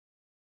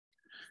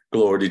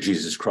Glory to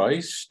Jesus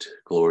Christ,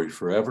 glory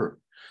forever.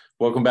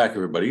 Welcome back,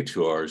 everybody,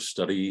 to our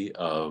study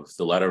of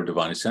the Ladder of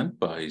Divine Ascent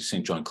by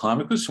St. John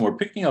Climacus. And we're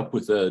picking up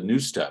with a new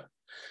step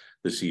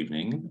this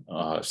evening,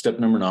 step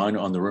number 9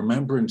 on the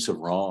remembrance of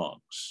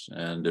wrongs.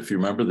 And if you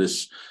remember,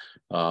 this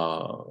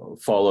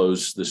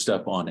follows the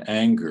step on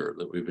anger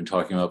that we've been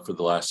talking about for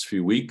the last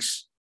few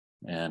weeks,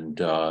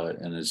 and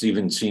is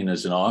even seen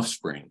as an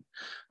offspring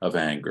of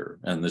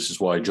anger. And this is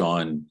why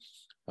John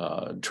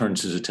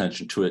turns his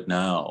attention to it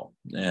now.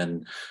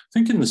 And I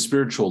think in the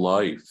spiritual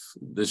life,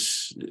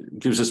 this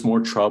gives us more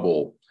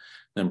trouble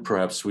than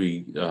perhaps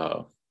we,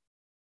 give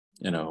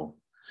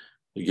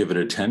it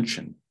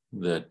attention.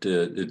 That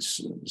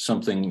it's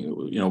something,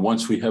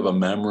 once we have a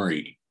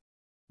memory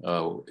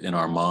in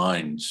our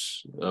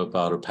minds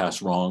about a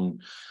past wrong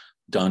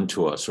done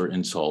to us or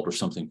insult or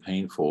something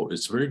painful,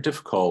 it's very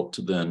difficult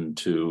then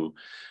to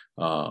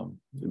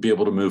be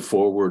able to move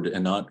forward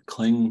and not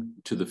cling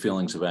to the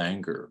feelings of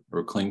anger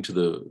or cling to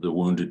the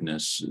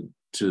woundedness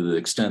to the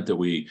extent that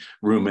we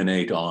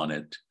ruminate on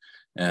it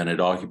and it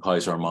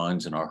occupies our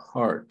minds and our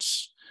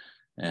hearts.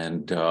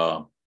 And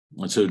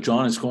so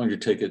John is going to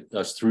take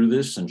us through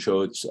this and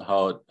show it's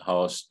how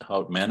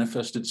it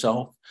manifests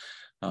itself,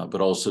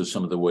 but also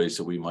some of the ways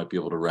that we might be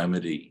able to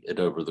remedy it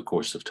over the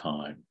course of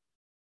time.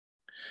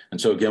 And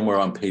so again, we're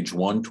on page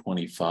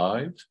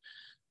 125.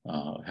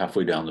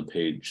 Halfway down the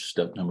page,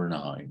 step number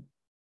 9.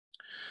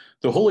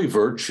 The holy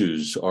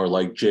virtues are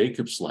like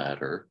Jacob's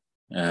ladder,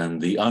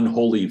 and the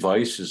unholy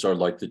vices are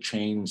like the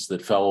chains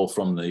that fell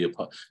from the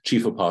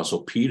chief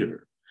apostle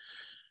Peter.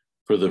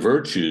 For the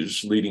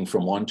virtues, leading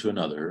from one to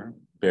another,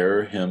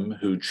 bear him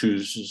who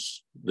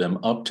chooses them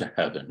up to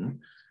heaven,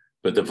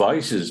 but the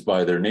vices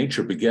by their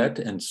nature beget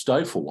and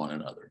stifle one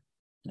another.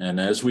 And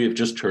as we have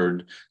just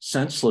heard,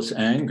 senseless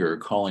anger,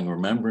 calling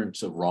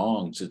remembrance of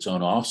wrongs its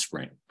own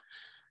offspring,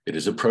 it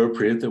is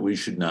appropriate that we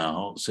should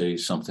now say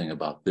something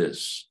about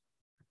this.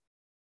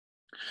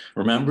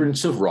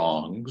 Remembrance of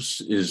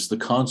wrongs is the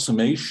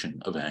consummation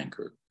of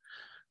anger,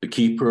 the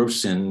keeper of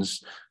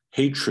sins,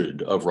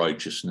 hatred of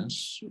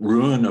righteousness,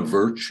 ruin of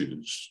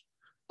virtues,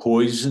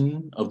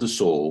 poison of the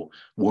soul,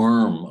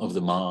 worm of the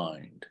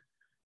mind,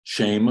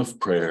 shame of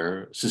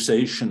prayer,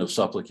 cessation of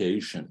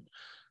supplication,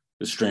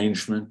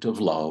 estrangement of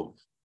love,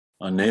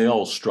 a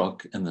nail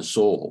struck in the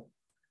soul,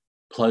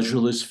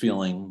 pleasureless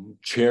feeling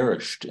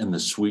cherished in the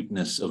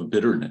sweetness of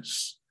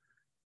bitterness,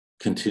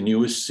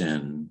 continuous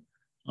sin,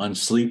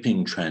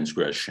 unsleeping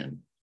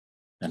transgression,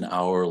 and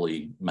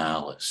hourly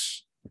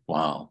malice.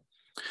 Wow.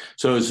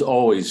 So as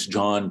always,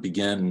 John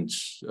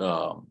begins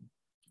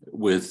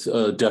with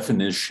a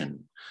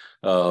definition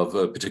of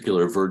a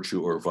particular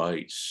virtue or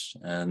vice.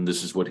 And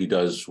this is what he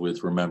does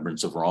with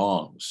remembrance of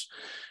wrongs.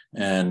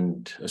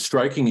 And a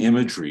striking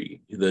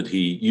imagery that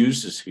he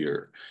uses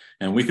here.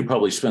 And we could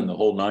probably spend the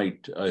whole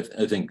night, I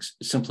think,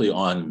 simply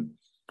on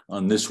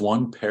this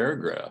one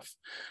paragraph,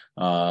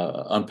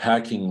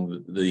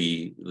 unpacking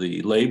the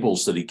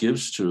labels that he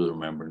gives to the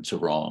remembrance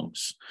of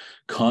wrongs,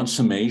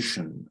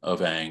 consummation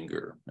of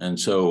anger. And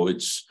so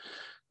it's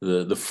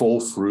the full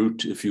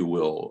fruit, if you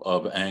will,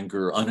 of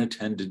anger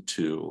unattended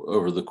to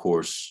over the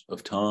course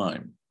of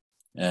time.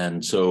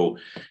 And so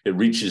it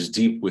reaches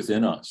deep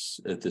within us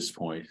at this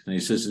point. And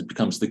he says it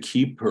becomes the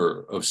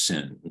keeper of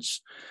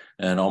sins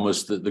and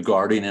almost the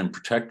guardian and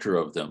protector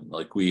of them.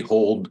 Like we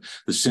hold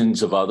the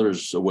sins of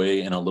others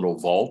away in a little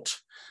vault,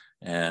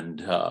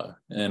 and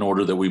in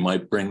order that we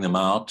might bring them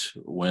out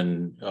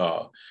when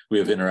we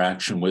have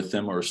interaction with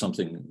them or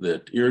something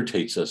that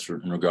irritates us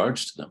in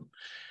regards to them.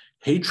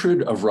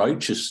 Hatred of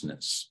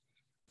righteousness.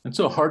 It's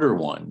a harder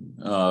one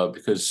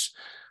because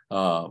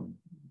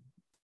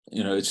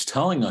it's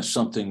telling us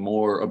something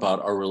more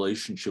about our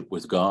relationship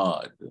with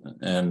God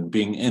and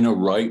being in a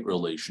right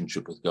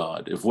relationship with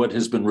God. If what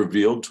has been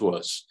revealed to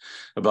us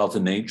about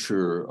the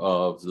nature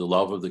of the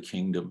love of the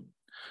kingdom,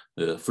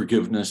 the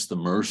forgiveness, the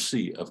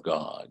mercy of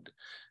God,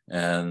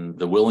 and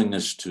the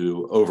willingness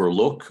to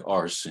overlook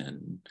our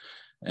sin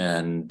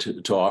and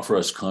to offer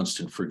us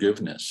constant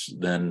forgiveness,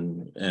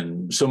 then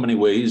in so many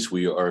ways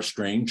we are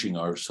estranging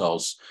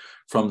ourselves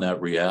from that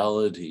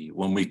reality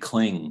when we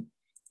cling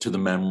to the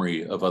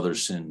memory of other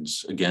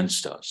sins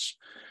against us.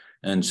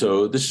 And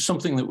so this is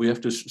something that we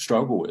have to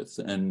struggle with.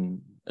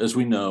 And as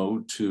we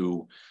know,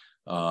 to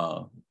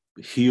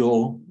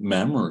heal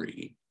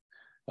memory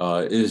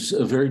is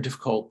a very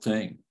difficult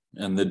thing.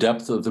 And the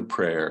depth of the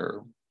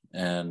prayer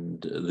and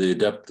the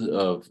depth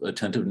of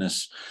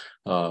attentiveness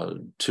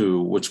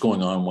to what's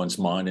going on in one's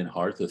mind and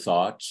heart, the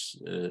thoughts,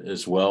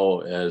 as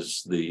well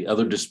as the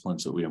other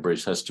disciplines that we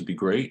embrace, has to be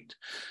great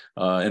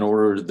in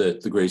order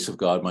that the grace of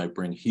God might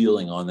bring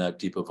healing on that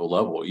deep of a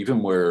level,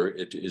 even where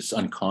it is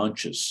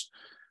unconscious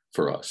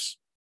for us.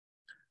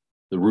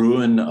 The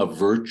ruin of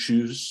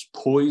virtues,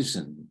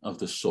 poison of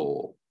the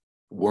soul,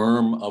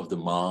 worm of the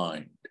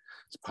mind.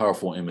 It's a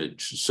powerful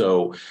image.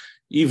 So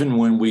even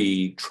when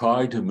we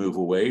try to move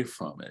away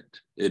from it,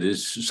 it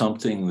is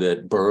something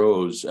that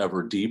burrows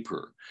ever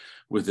deeper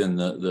within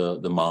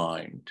the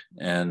mind.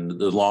 And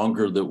the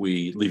longer that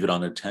we leave it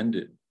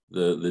unattended,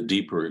 the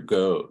deeper it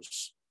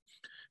goes.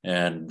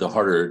 And the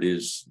harder it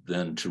is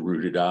then to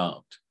root it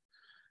out.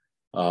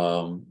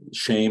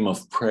 Shame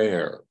of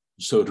prayer.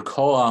 So to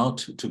call out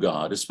to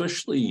God,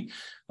 especially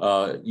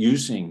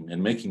using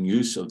and making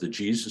use of the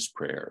Jesus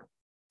prayer,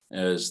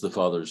 as the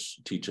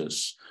fathers teach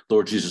us,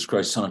 Lord Jesus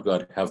Christ, Son of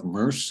God, have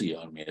mercy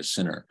on me, a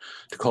sinner.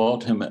 To call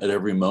to him at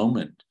every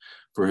moment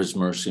for his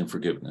mercy and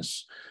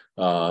forgiveness,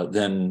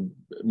 then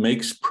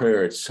makes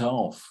prayer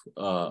itself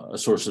a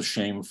source of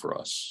shame for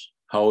us.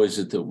 How is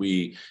it that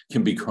we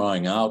can be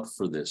crying out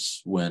for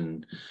this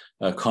when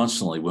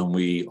constantly, when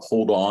we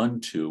hold on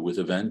to, with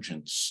a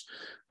vengeance,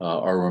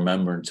 our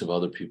remembrance of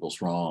other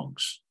people's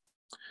wrongs?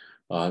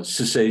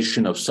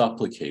 Cessation of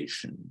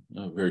supplication,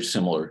 very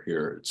similar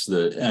here. It's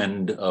the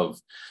end of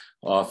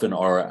often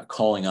our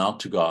calling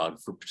out to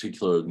God for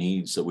particular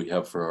needs that we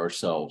have for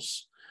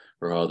ourselves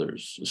or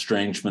others.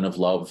 Estrangement of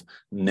love,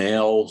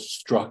 nail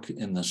struck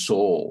in the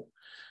soul.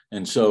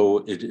 And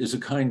so it is a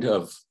kind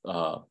of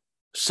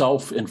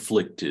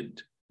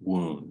self-inflicted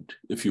wound,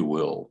 if you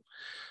will,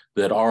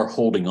 that our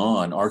holding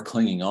on, our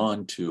clinging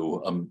on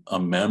to a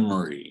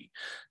memory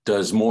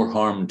does more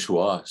harm to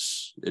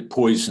us. It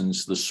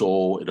poisons the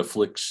soul, it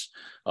afflicts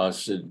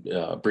us,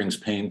 it brings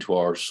pain to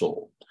our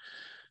soul.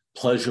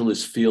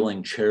 Pleasureless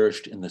feeling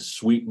cherished in the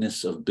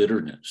sweetness of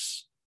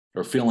bitterness,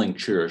 or feeling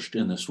cherished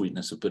in the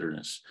sweetness of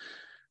bitterness.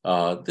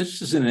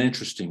 This is an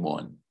interesting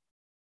one.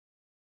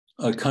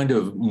 A kind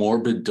of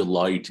morbid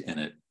delight in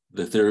it,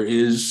 that there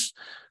is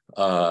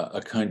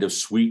a kind of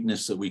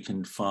sweetness that we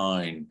can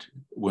find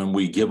when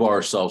we give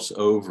ourselves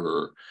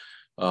over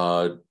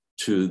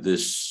to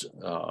this,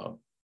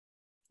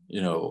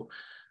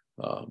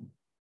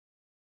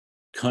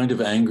 kind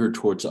of anger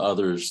towards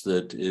others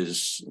that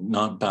is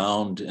not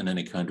bound in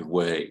any kind of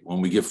way,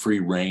 when we give free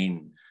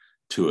rein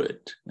to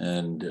it.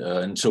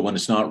 And so when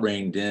it's not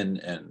reined in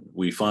and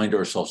we find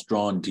ourselves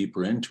drawn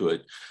deeper into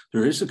it,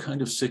 there is a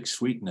kind of sick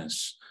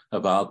sweetness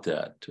about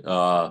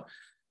that.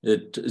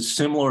 It's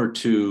similar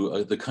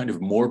to the kind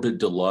of morbid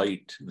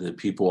delight that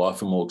people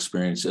often will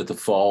experience at the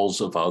falls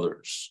of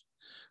others,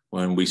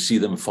 when we see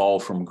them fall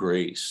from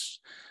grace.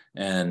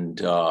 And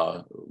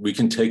we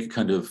can take a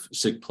kind of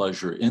sick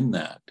pleasure in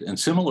that. And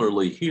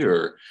similarly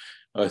here,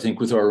 I think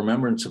with our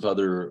remembrance of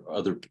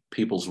other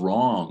people's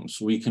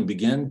wrongs, we can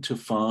begin to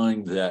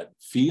find that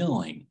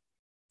feeling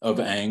of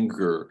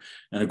anger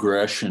and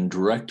aggression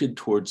directed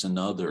towards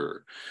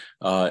another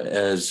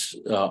as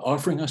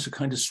offering us a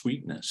kind of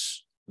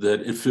sweetness,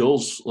 that it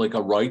feels like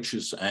a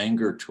righteous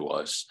anger to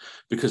us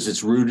because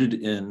it's rooted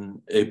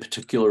in a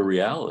particular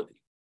reality,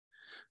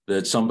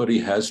 that somebody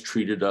has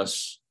treated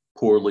us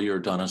poorly or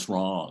done us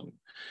wrong.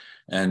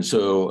 And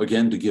so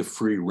again, to give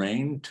free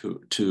rein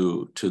to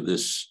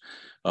this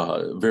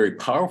very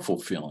powerful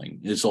feeling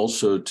is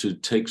also to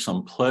take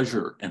some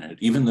pleasure in it,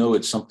 even though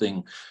it's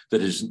something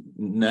that is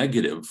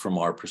negative from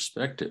our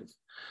perspective.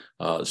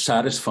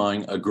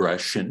 Satisfying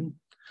aggression,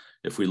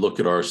 if we look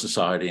at our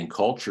society and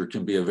culture,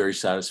 can be a very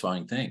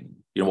satisfying thing.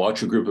 You know,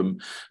 watch a group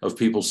of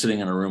people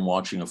sitting in a room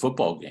watching a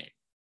football game,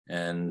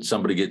 and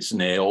somebody gets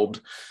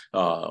nailed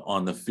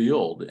on the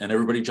field, and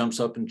everybody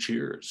jumps up and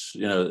cheers,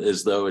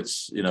 as though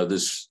it's,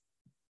 this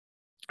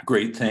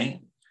great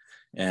thing.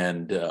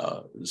 And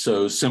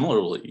so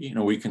similarly,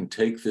 we can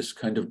take this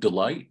kind of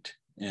delight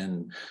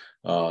in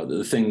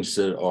the things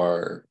that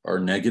are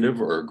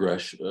negative or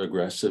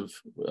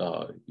aggressive,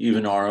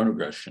 even our own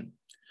aggression.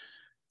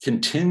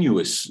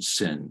 Continuous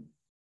sin,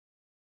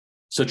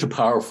 such a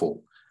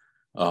powerful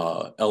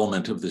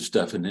element of this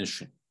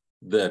definition,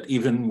 that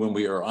even when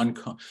we are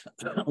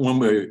when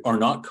we are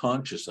not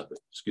conscious of it,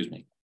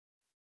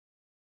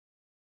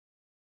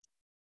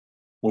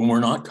 when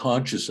we're not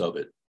conscious of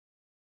it,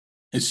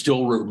 it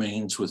still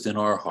remains within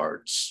our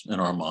hearts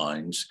and our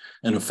minds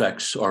and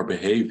affects our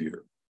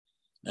behavior.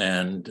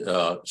 And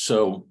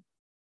so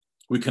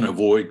we can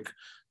avoid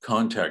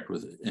contact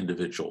with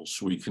individuals.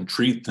 We can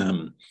treat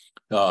them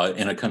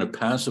in a kind of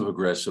passive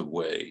aggressive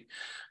way,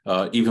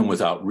 even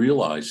without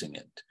realizing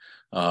it.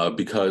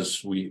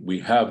 Because we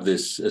have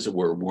this, as it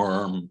were,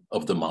 worm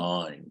of the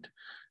mind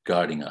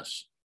guiding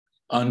us.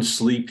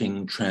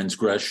 Unsleeping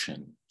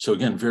transgression. So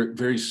again, very,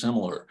 very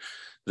similar,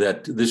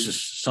 that this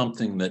is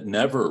something that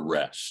never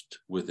rests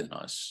within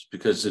us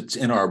because it's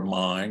in our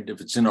mind. If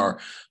it's in our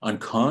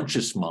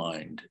unconscious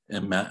mind,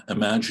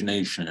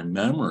 imagination and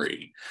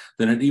memory,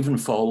 then it even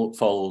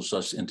follows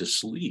us into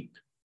sleep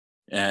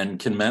and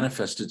can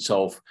manifest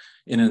itself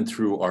in and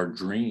through our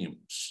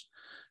dreams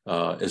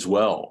as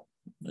well.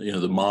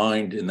 The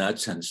mind in that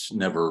sense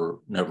never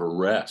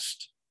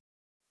rests.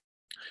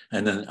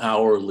 And then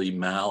hourly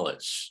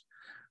malice,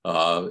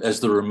 as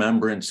the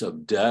remembrance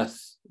of death,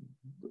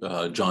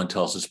 John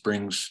tells us,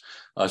 brings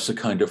us a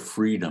kind of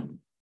freedom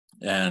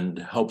and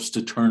helps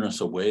to turn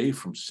us away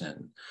from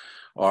sin.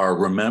 Our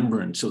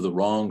remembrance of the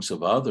wrongs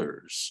of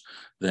others,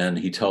 then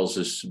he tells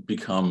us,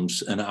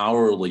 becomes an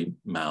hourly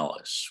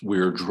malice.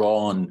 We're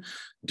drawn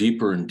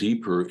deeper and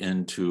deeper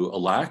into a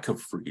lack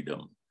of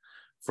freedom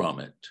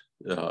from it.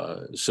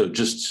 So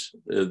just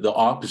the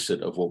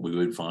opposite of what we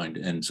would find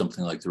in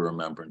something like the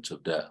remembrance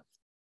of death.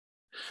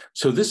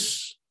 So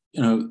this,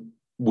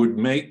 would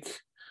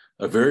make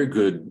a very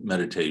good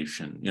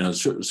meditation,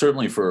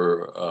 certainly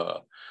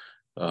for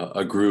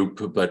a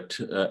group, but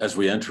as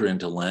we enter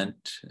into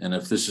Lent, and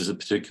if this is a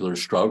particular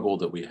struggle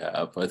that we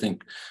have, I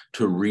think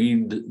to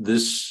read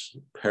this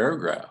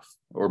paragraph,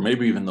 or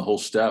maybe even the whole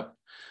step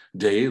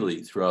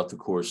daily throughout the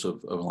course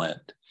of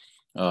Lent,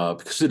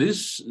 because it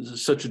is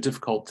such a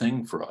difficult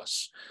thing for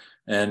us.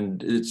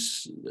 And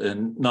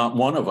not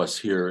one of us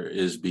here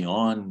is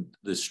beyond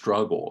this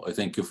struggle. I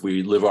think if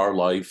we live our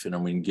life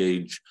and we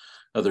engage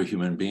other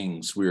human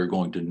beings, we are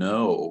going to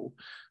know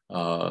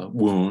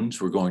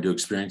wounds, we're going to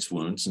experience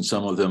wounds, and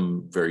some of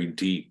them very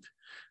deep,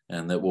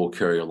 and that we'll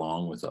carry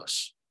along with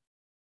us.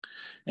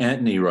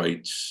 Antony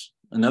writes,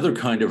 another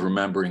kind of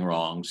remembering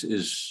wrongs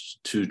is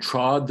to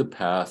trod the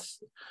path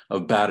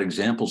of bad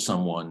example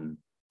someone,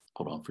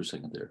 hold on for a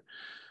second there,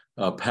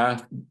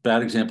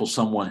 bad example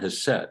someone has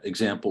set,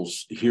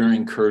 examples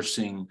hearing,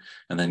 cursing,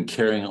 and then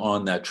carrying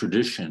on that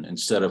tradition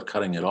instead of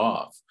cutting it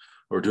off,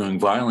 or doing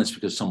violence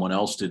because someone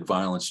else did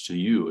violence to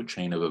you, a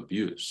chain of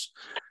abuse.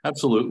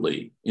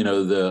 Absolutely.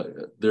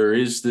 There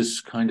is this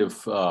kind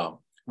of,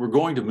 we're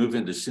going to move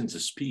into sins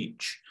of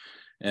speech.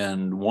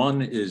 And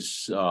one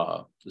is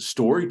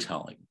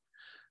storytelling,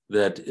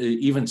 that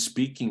even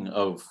speaking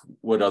of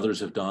what others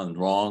have done,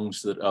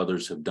 wrongs that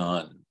others have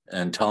done,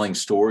 and telling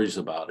stories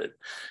about it,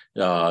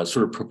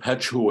 sort of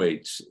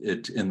perpetuates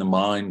it in the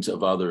minds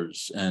of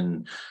others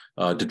and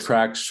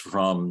detracts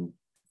from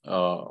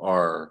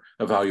our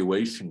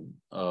evaluation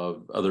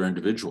of other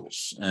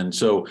individuals. And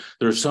so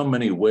there are so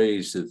many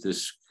ways that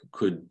this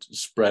could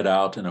spread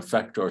out and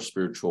affect our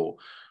spiritual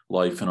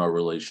life and our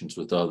relations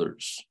with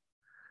others.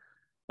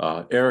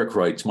 Eric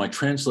writes, my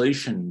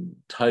translation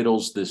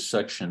titles this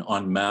section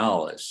on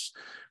malice.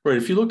 Right,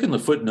 if you look in the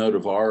footnote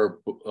of our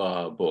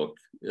book,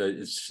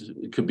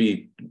 it could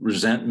be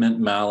resentment,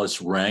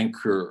 malice,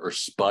 rancor, or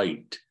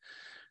spite.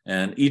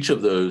 And each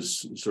of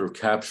those sort of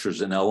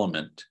captures an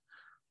element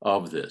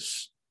of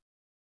this,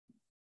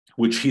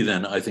 which he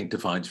then, I think,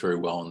 defines very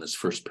well in this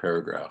first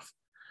paragraph.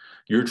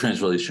 Your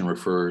translation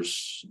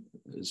refers,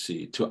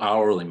 to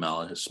hourly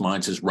malice.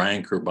 Mine says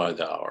rancor by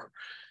the hour.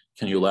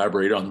 Can you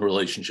elaborate on the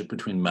relationship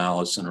between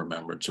malice and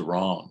remembrance of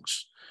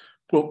wrongs?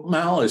 Well,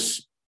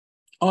 malice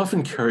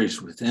often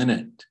carries within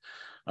it,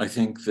 I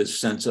think, this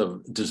sense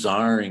of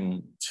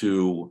desiring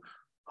to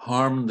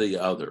harm the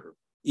other,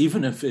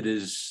 even if it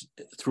is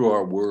through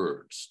our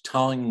words,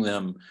 telling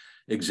them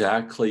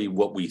exactly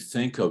what we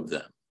think of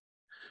them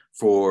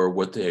for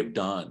what they've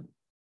done.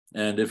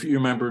 And if you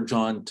remember,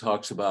 John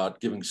talks about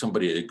giving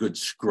somebody a good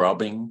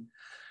scrubbing,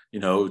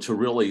 to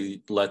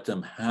really let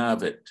them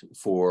have it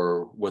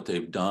for what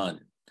they've done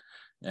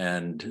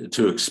and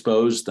to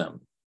expose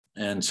them.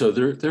 And so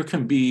there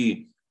can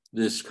be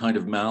this kind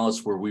of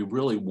malice where we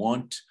really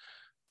want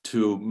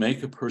to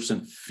make a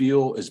person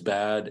feel as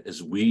bad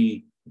as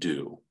we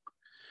do.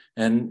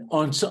 And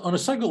on a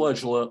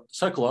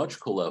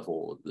psychological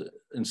level,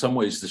 in some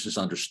ways, this is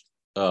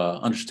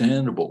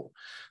understandable,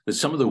 that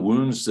some of the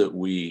wounds that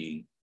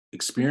we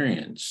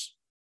experience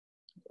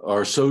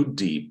are so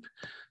deep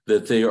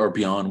that they are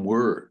beyond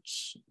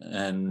words,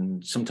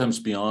 and sometimes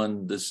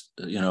beyond this,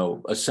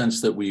 a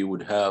sense that we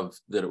would have,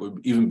 that it would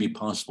even be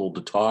possible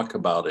to talk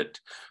about it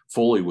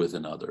fully with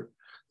another,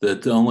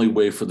 that the only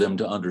way for them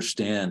to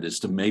understand is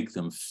to make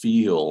them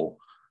feel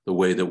the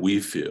way that we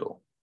feel.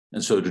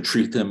 And so to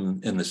treat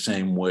them in the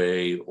same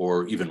way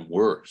or even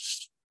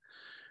worse.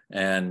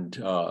 And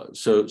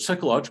so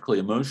psychologically,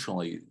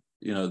 emotionally,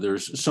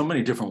 there's so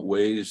many different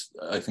ways.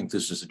 I think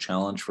this is a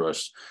challenge for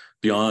us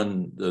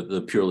beyond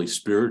the purely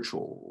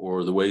spiritual,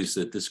 or the ways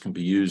that this can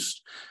be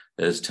used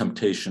as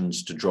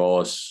temptations to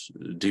draw us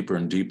deeper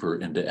and deeper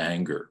into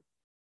anger.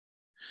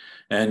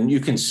 And you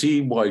can see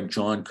why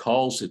John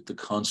calls it the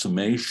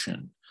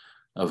consummation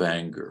of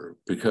anger,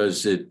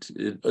 because it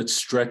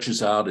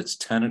stretches out its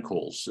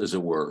tentacles, as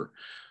it were,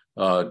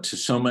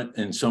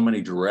 in so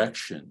many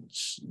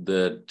directions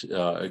that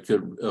it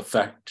could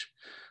affect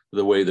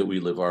the way that we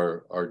live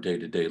our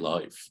day-to-day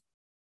life.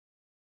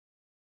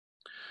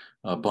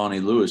 Bonnie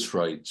Lewis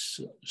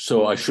writes,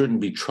 so I shouldn't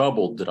be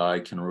troubled that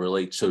I can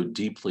relate so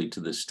deeply to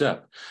this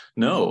step.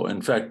 No,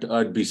 in fact,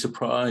 I'd be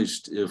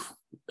surprised if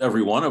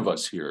every one of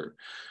us here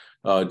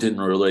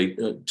didn't relate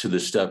to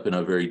this step in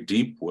a very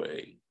deep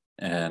way.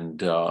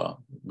 And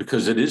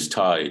because it is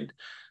tied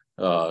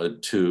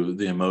to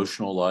the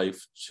emotional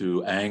life,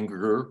 to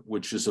anger,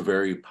 which is a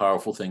very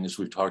powerful thing, as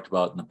we've talked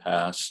about in the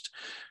past,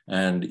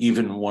 and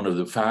even one of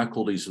the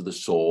faculties of the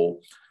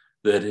soul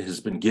that has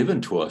been given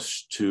to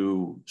us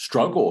to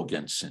struggle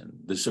against sin,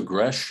 this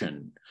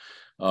aggression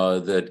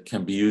that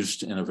can be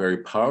used in a very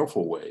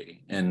powerful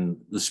way in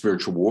the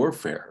spiritual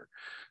warfare.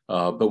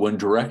 But when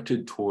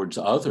directed towards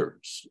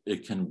others,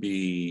 it can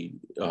be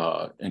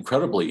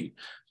incredibly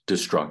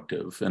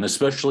destructive, and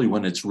especially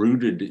when it's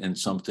rooted in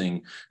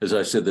something, as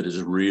I said, that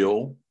is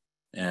real,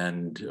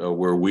 and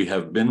where we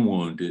have been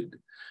wounded,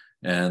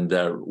 and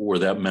where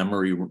that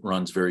memory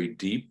runs very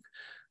deep.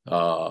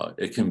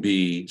 It can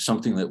be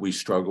something that we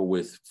struggle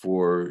with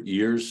for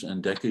years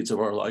and decades of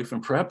our life,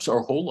 and perhaps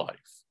our whole life.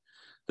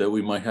 that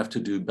we might have to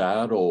do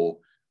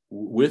battle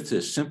with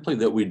this, simply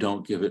that we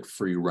don't give it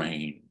free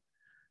rein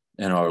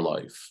in our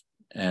life,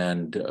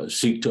 and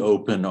seek to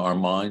open our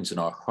minds and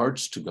our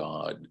hearts to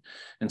God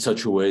in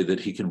such a way that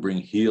he can bring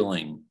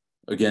healing,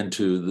 again,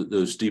 to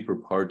those deeper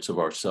parts of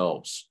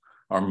ourselves,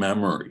 our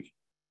memory.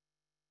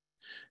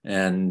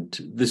 And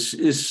this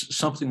is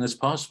something that's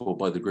possible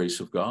by the grace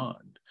of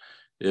God.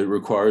 It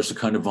requires a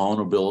kind of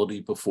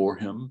vulnerability before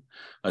him,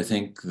 I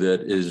think,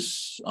 that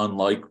is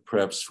unlike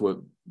perhaps what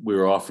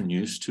we're often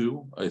used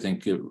to. I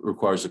think it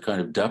requires a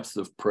kind of depth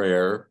of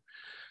prayer,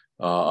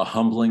 a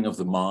humbling of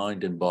the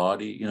mind and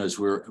body, as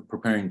we're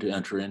preparing to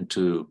enter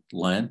into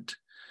Lent,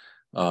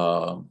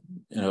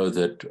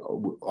 that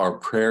our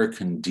prayer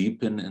can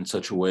deepen in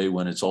such a way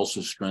when it's also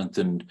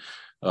strengthened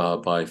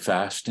by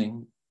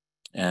fasting,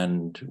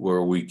 and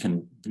where we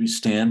can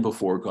stand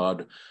before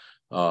God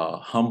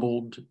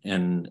humbled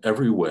in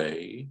every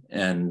way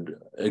and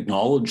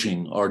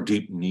acknowledging our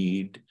deep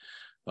need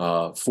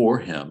for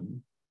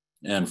him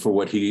and for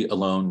what he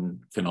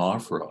alone can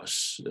offer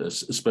us,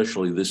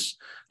 especially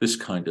this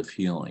kind of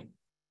healing.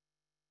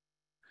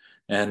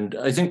 And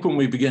I think when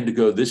we begin to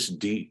go this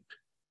deep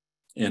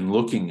in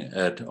looking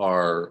at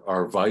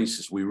our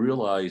vices, we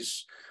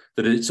realize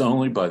that it's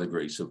only by the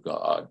grace of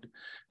God,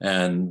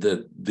 and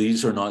that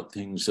these are not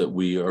things that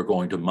we are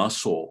going to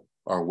muscle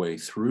our way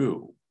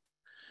through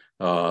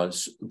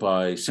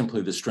by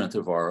simply the strength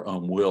of our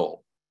own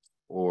will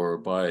or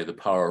by the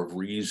power of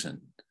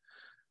reason.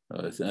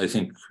 I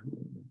think,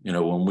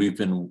 when we've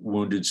been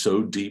wounded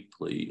so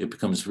deeply,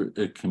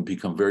 it can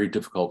become very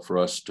difficult for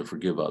us to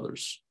forgive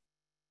others.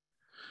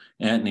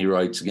 Antony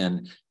writes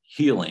again,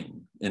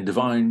 healing. In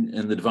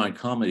the Divine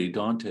Comedy,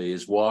 Dante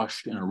is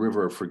washed in a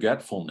river of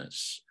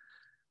forgetfulness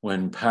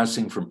when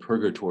passing from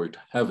purgatory to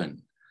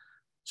heaven,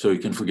 so he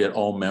can forget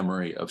all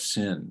memory of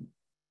sin.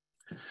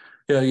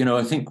 Yeah,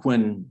 I think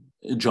when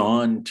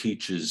John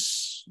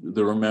teaches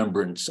the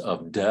remembrance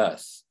of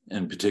death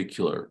in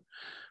particular,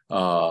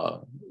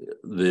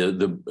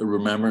 the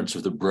remembrance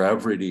of the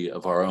brevity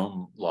of our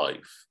own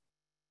life,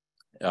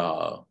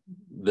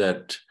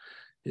 that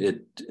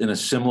it, in a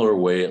similar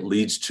way, it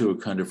leads to a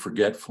kind of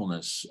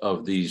forgetfulness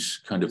of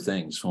these kind of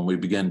things when we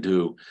begin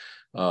to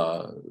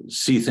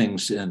see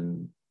things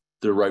in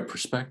the right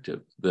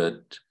perspective,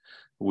 that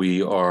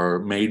we are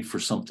made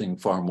for something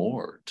far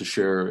more, to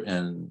share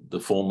in the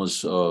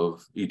fullness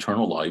of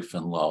eternal life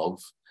and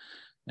love.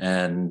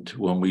 And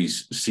when we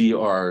see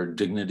our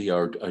dignity,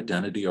 our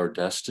identity, our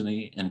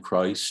destiny in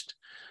Christ,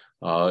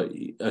 I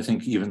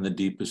think even the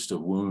deepest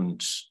of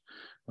wounds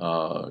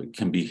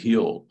can be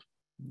healed.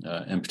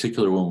 In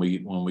particular,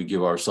 when we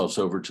give ourselves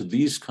over to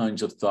these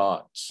kinds of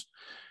thoughts,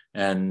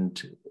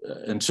 and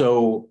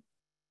so,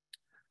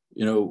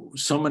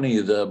 so many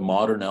of the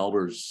modern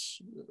elders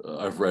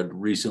I've read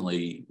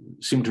recently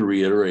seem to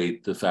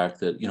reiterate the fact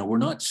that we're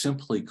not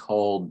simply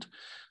called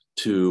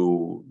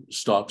to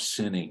stop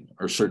sinning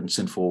or certain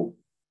sinful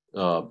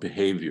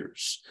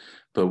behaviors,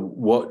 but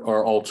what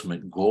our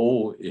ultimate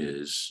goal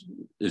is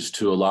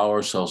to allow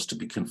ourselves to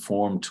be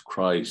conformed to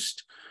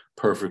Christ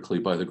perfectly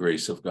by the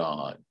grace of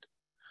God,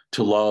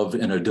 to love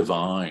in a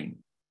divine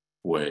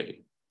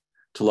way,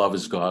 to love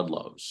as God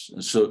loves,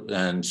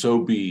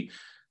 to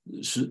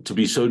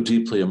be so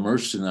deeply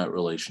immersed in that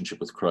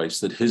relationship with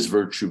Christ that his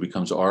virtue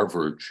becomes our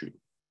virtue,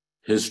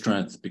 his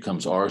strength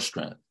becomes our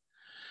strength.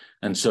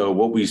 And so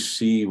what we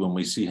see when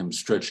we see him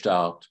stretched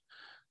out,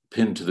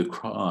 pinned to the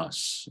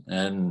cross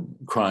and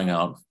crying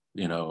out,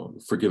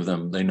 forgive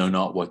them, they know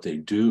not what they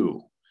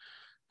do,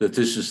 that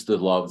this is the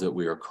love that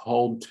we are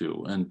called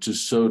to. And to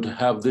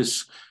have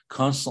this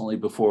constantly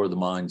before the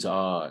mind's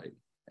eye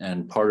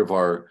and part of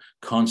our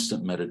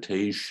constant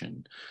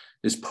meditation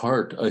is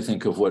part, I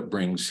think, of what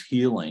brings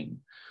healing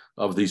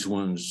of these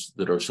wounds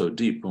that are so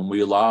deep. When we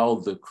allow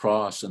the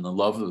cross and the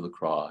love of the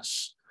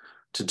cross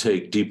to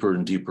take deeper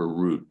and deeper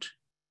root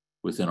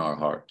within our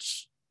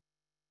hearts.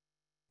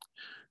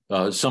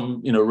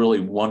 Some, really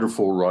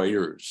wonderful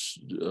writers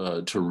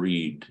to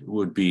read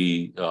would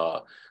be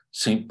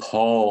St.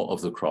 Paul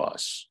of the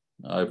Cross.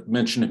 I've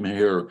mentioned him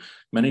here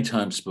many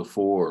times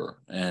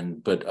before,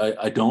 but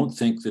I don't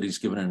think that he's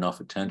given enough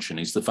attention.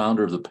 He's the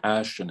founder of the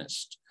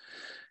Passionist,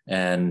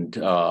 and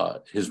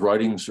his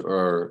writings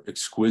are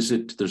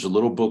exquisite. There's a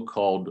little book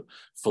called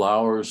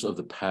Flowers of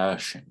the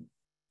Passion,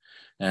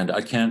 and I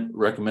can't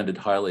recommend it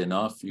highly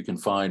enough. You can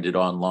find it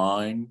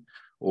online,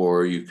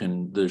 or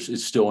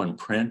it's still in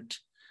print,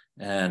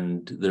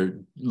 and they're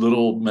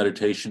little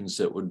meditations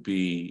that would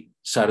be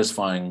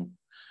satisfying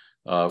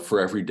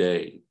for every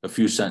day, a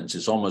few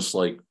sentences, almost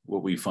like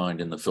what we find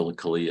in the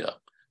Philokalia,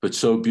 but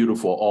so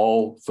beautiful,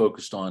 all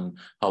focused on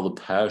how the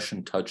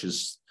passion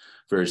touches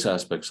various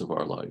aspects of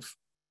our life.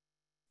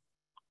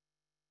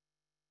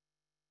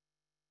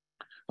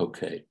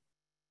 Okay,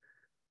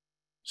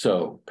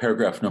 so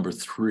paragraph number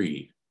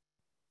 3.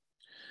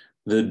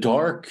 This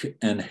dark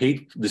and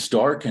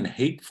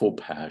hateful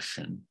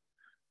passion,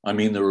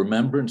 the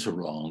remembrance of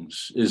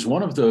wrongs, is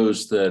one of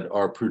those that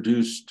are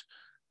produced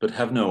but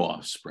have no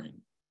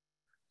offspring.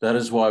 That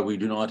is why we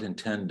do not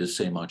intend to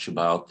say much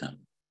about them.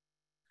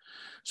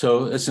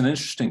 So it's an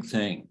interesting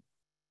thing,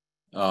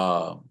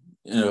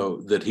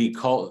 that he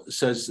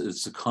says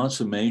it's the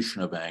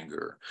consummation of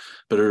anger,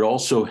 but it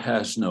also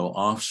has no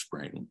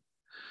offspring.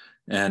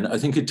 And I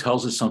think it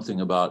tells us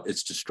something about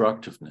its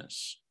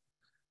destructiveness.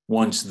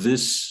 Once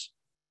this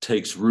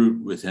takes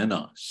root within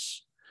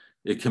us,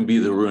 it can be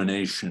the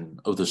ruination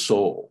of the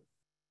soul.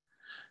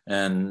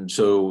 And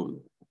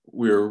so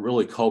we're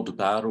really called to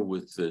battle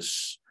with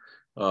this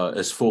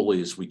as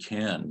fully as we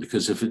can,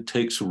 because if it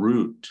takes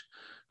root,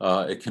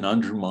 it can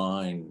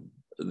undermine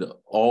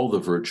all the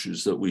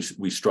virtues that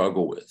we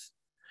struggle with.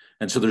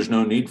 And so there's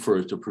no need for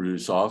it to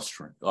produce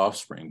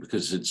offspring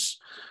because it's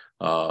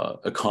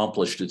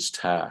accomplished its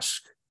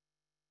task.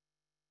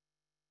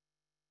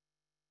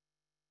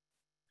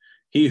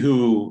 He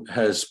who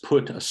has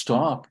put a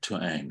stop to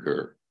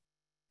anger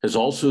has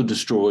also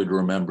destroyed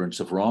remembrance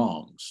of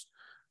wrongs,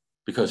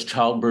 because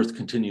childbirth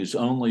continues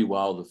only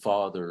while the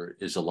father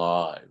is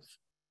alive.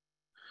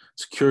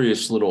 It's a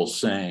curious little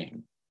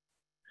saying,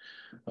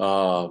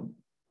 that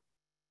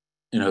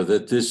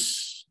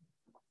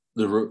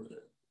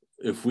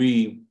if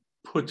we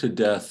put to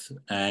death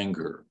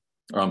anger,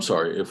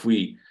 if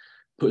we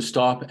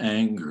stop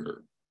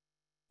anger,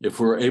 if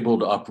we're able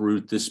to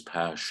uproot this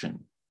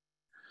passion,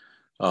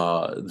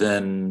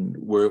 then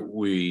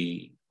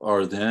we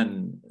are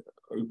then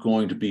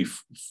going to be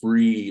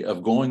free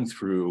of going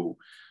through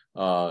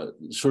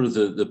sort of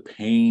the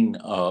pain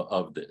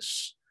of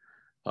this.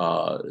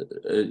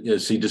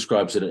 As he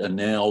describes it, a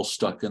nail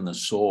stuck in the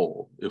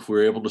soul. If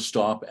we're able to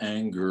stop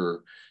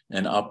anger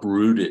and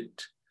uproot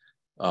it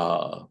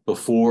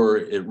before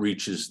it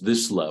reaches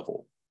this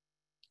level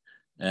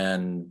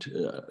and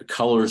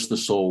colors the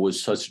soul with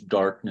such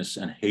darkness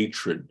and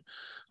hatred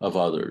of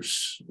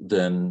others,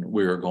 then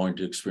we are going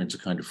to experience a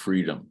kind of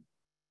freedom.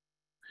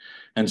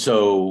 And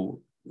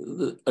so,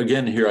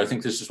 again, here, I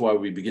think this is why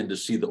we begin to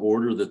see the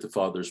order that the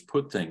fathers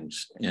put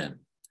things in,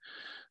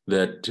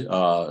 that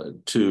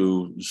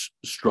to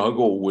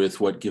struggle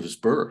with what gives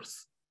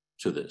birth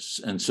to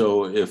this. And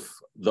so if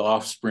the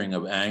offspring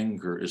of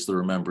anger is the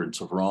remembrance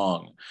of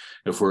wrong,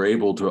 if we're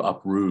able to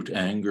uproot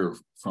anger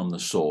from the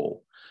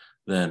soul,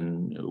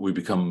 then we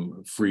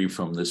become free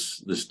from this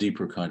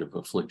deeper kind of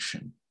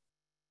affliction.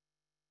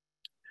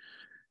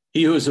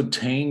 He who has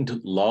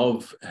obtained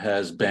love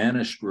has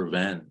banished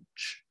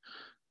revenge,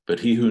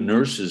 but he who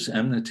nurses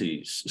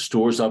enmities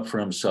stores up for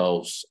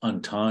himself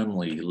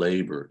untimely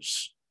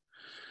labors.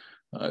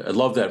 I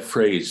love that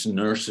phrase,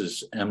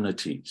 nurses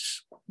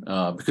enmities,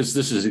 because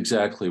this is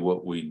exactly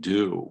what we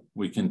do.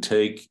 We can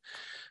take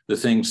the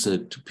things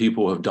that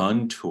people have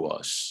done to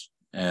us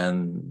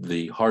and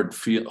the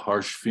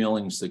harsh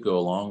feelings that go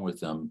along with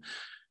them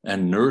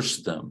and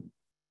nurse them.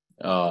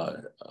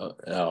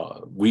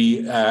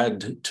 We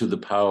add to the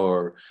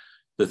power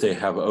that they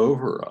have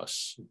over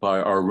us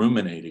by our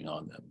ruminating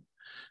on them.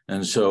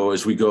 And so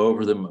as we go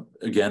over them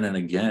again and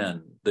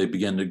again, they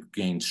begin to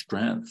gain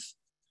strength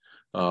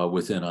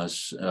within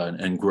us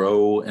and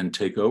grow and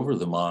take over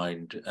the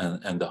mind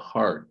and the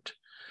heart,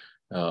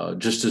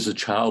 just as a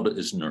child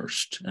is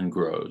nursed and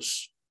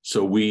grows.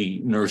 So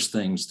we nurse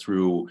things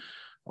through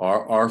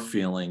our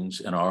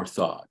feelings and our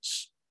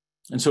thoughts.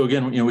 And so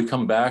again, we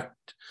come back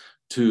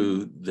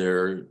to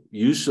their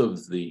use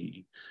of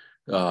the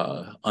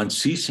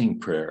unceasing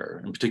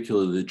prayer, in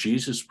particular the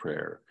Jesus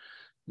prayer,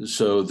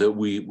 so that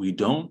we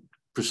don't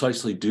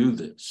precisely do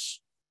this.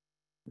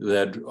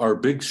 That our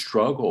big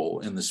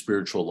struggle in the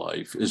spiritual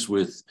life is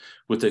with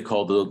what they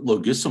call the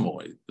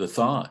logismoi, the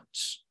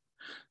thoughts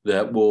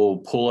that will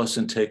pull us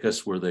and take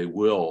us where they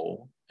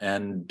will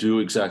and do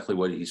exactly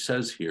what he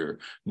says here,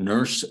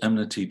 nurse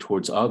enmity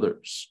towards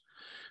others.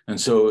 And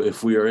so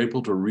if we are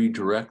able to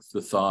redirect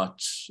the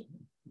thoughts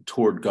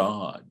toward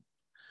God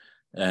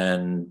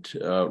and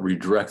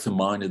redirect the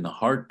mind and the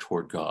heart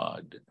toward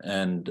God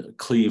and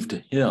cleave to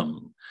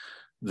him,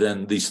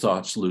 then these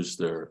thoughts lose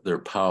their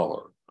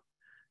power.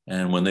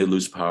 And when they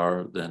lose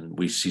power, then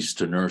we cease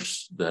to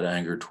nurse that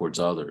anger towards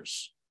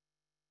others.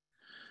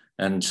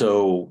 And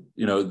so,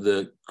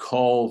 the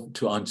call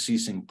to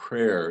unceasing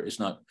prayer is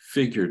not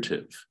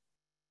figurative.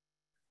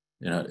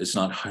 It's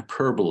not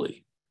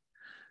hyperbole.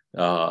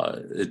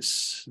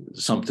 It's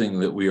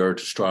something that we are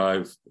to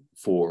strive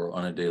for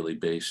on a daily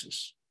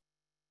basis.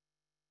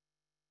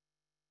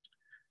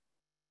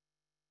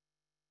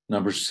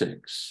 Number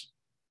 6,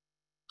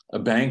 a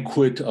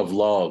banquet of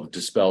love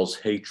dispels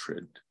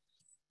hatred,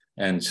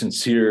 and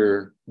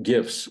sincere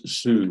gifts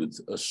soothe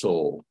a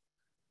soul.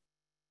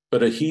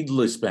 But a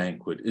heedless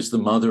banquet is the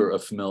mother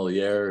of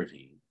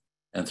familiarity,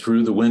 and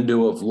through the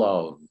window of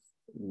love,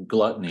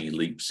 gluttony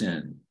leaps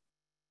in.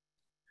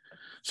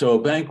 So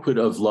a banquet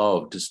of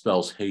love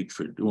dispels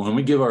hatred. When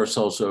we give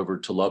ourselves over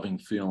to loving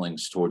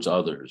feelings towards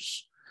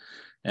others,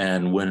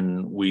 and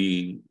when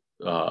we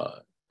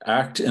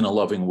act in a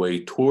loving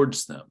way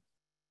towards them,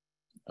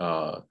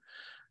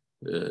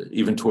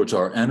 even towards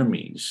our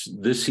enemies,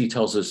 this, he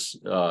tells us,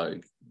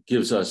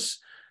 gives us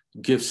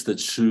gifts that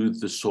soothe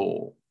the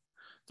soul.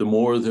 The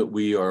more that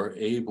we are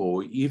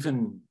able,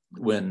 even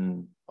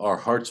when our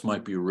hearts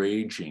might be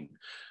raging,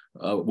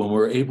 when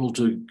we're able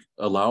to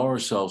allow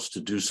ourselves to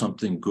do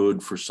something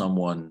good for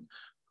someone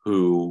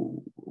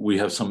who we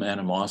have some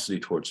animosity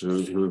towards,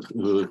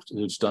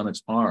 who's done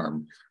us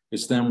harm,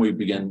 it's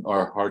then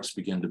our hearts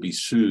begin to be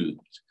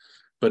soothed.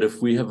 But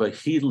if we have a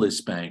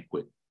heedless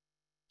banquet,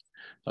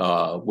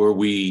 where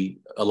we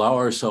allow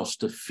ourselves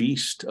to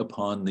feast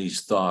upon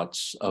these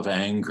thoughts of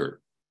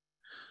anger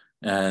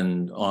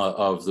and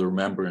of the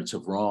remembrance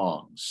of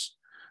wrongs,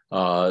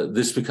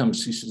 this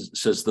becomes, he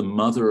says, the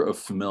mother of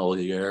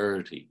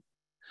familiarity,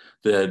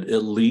 that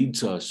it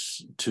leads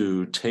us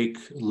to take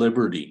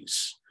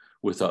liberties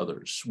with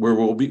others, where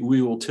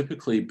we will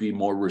typically be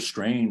more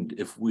restrained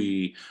if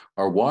we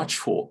are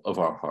watchful of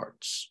our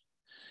hearts.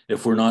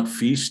 If we're not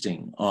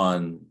feasting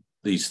on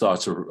these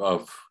thoughts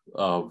of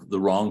the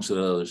wrongs that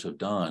others have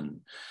done,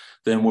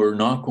 then we're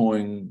not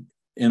going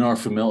in our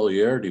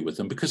familiarity with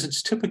them, because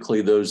it's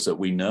typically those that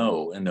we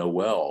know and know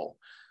well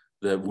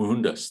that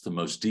wound us the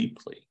most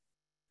deeply.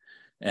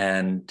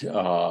 And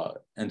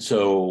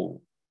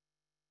so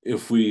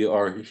if we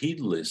are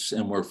heedless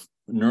and we're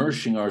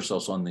nourishing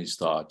ourselves on these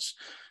thoughts,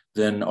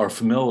 then our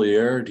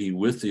familiarity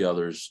with the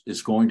others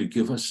is going to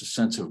give us a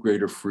sense of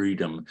greater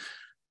freedom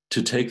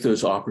to take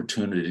those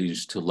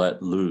opportunities to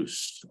let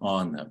loose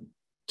on them,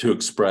 to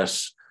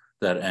express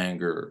that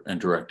anger and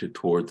direct it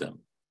toward them.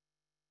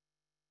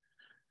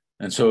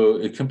 And so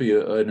it can be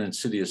an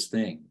insidious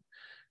thing.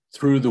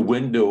 Through the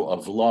window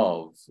of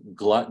love,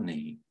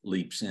 gluttony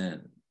leaps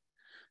in.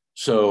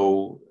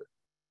 So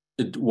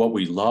what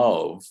we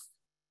love,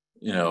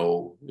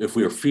 if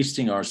we are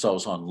feasting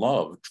ourselves on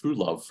love, true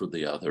love for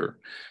the other,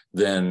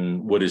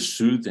 then what is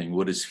soothing,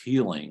 what is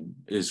healing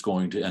is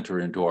going to enter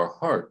into our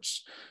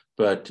hearts.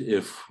 But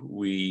if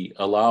we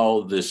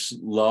allow this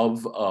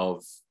love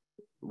of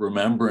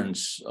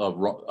remembrance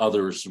of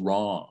others'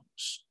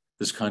 wrongs,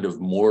 this kind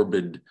of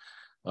morbid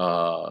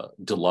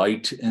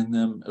delight in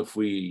them, if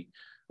we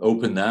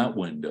open that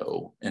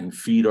window and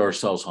feed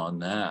ourselves on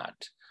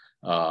that,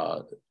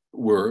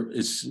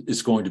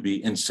 it's going to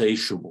be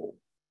insatiable.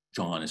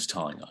 John is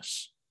telling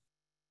us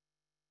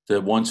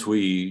that once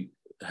we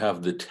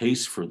have the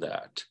taste for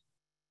that,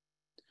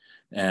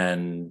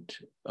 and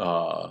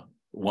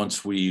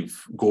once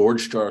we've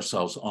gorged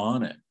ourselves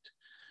on it,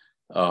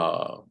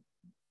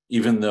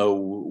 even though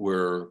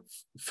we're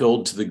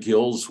filled to the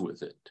gills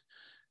with it,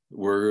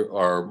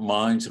 our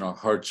minds and our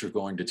hearts are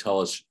going to tell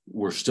us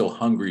we're still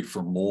hungry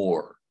for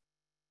more.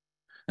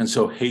 And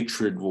so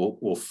hatred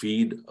will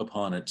feed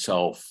upon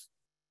itself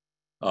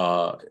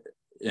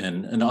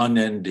in an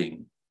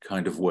unending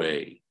kind of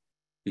way,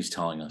 he's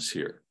telling us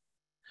here.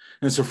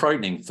 And it's a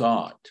frightening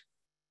thought.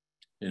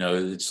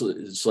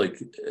 It's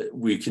like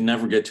we can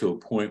never get to a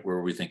point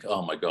where we think,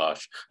 oh my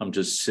gosh, I'm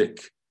just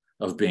sick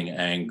of being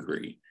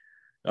angry.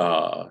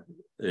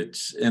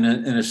 It's in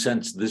a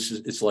sense,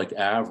 it's like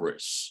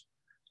avarice.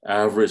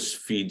 Avarice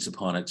feeds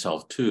upon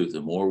itself too.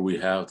 The more we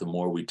have, the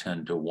more we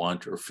tend to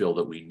want or feel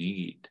that we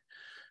need.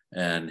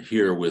 And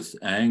here with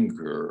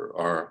anger,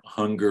 our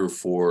hunger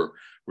for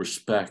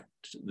respect,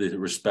 the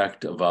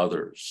respect of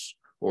others,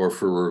 or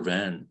for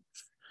revenge,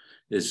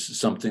 is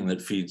something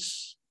that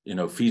feeds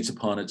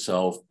upon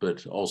itself,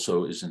 but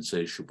also is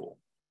insatiable,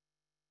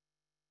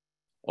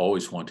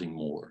 always wanting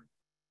more.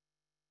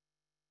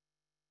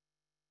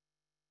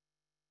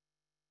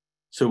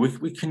 So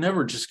we can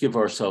never just give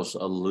ourselves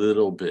a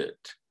little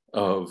bit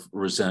of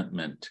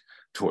resentment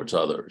towards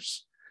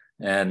others.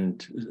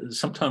 And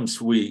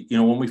sometimes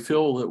when we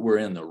feel that we're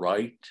in the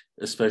right,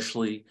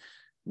 especially,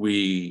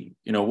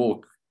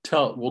 we'll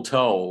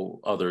tell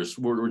others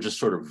we're just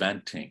sort of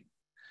venting,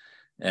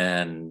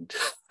 and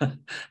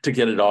to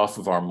get it off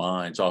of our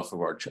minds, off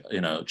of our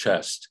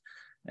chest.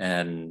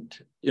 And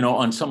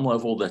on some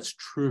level that's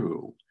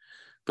true,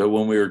 but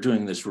when we are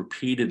doing this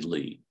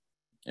repeatedly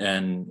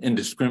and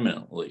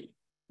indiscriminately,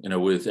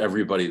 with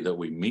everybody that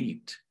we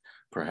meet,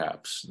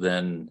 perhaps,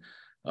 then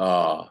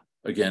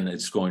again,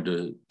 it's going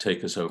to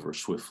take us over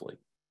swiftly.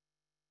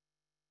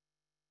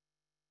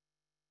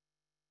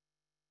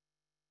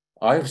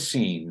 I've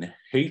seen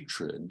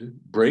hatred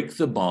break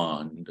the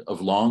bond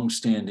of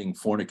long-standing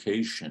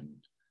fornication,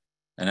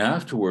 and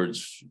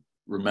afterwards,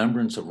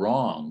 remembrance of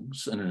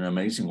wrongs, in an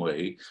amazing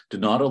way,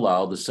 did not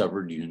allow the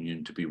severed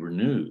union to be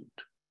renewed.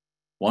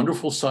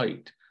 Wonderful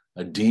sight,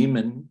 a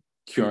demon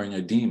curing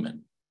a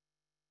demon.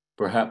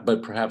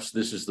 Perhaps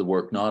this is the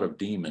work not of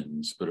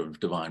demons, but of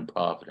divine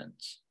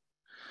providence.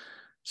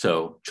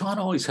 So John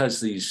always has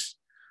these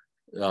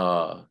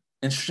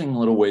interesting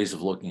little ways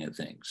of looking at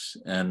things,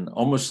 and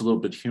almost a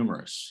little bit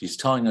humorous. He's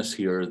telling us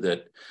here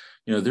that,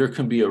 there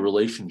can be a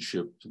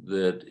relationship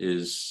that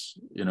is,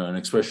 an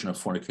expression of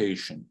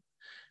fornication,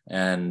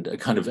 and a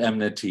kind of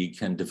enmity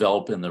can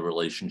develop in the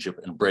relationship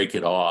and break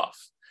it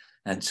off.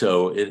 And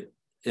so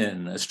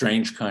in a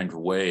strange kind of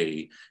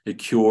way, it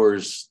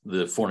cures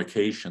the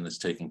fornication that's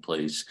taking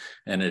place,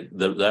 and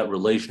that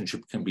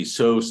relationship can be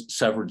so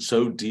severed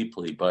so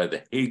deeply by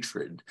the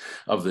hatred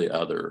of the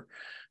other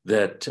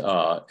that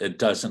it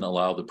doesn't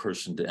allow the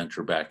person to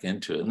enter back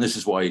into it. And this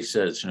is why he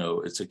says,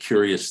 it's a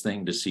curious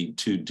thing to see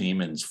two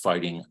demons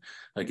fighting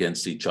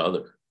against each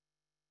other.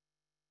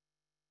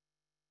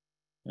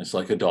 It's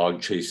like a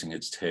dog chasing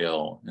its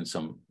tail in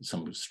some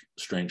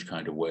strange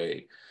kind of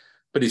way.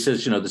 But he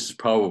says, this is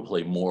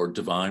probably more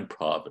divine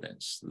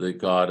providence, that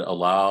God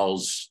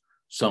allows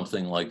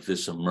something like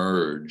this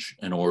emerge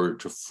in order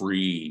to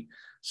free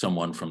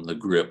someone from the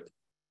grip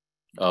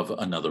of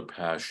another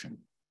passion.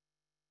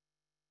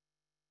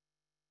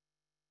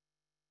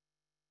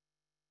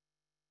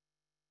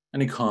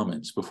 Any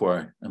comments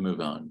before I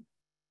move on?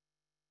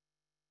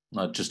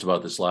 Not just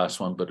about this last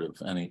one, but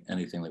of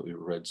anything that we've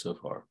read so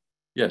far.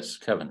 Yes,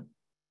 Kevin.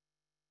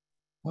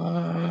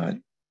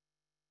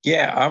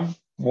 Yeah, I'm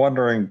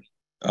wondering.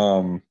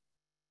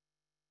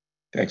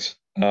 Thanks.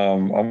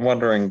 I'm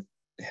wondering,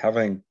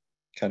 having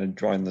kind of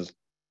joined this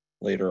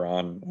later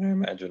on, I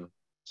imagine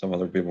some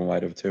other people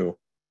might have too.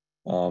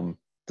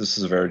 This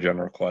is a very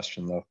general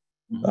question, though.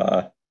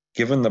 Mm-hmm.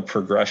 Given the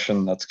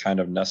progression that's kind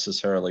of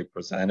necessarily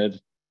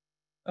presented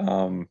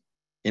in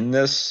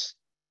this,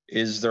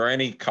 is there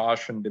any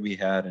caution to be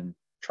had in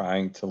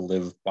trying to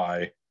live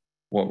by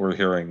what we're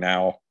hearing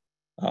now,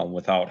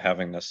 without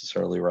having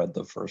necessarily read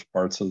the first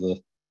parts of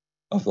the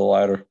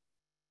ladder?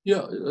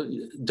 Yeah,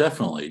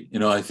 definitely.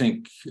 I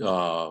think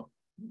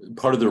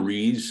part of the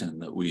reason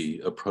that we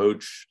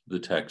approach the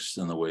text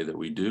in the way that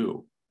we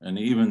do, and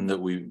even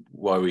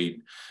why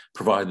we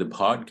provide the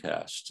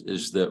podcast,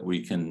 is that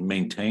we can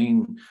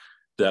maintain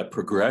that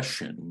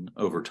progression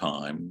over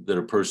time, that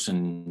a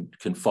person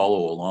can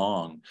follow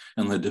along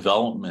in the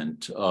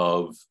development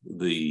of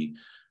the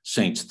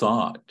saint's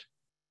thought,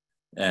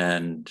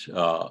 and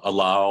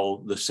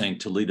allow the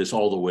saint to lead us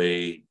all the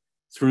way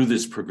through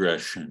this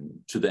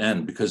progression to the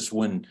end. Because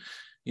when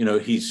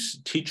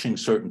he's teaching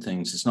certain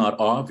things, it's not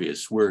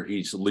obvious where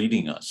he's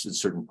leading us at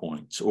certain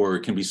points, or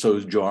it can be so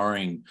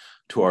jarring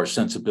to our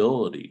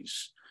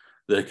sensibilities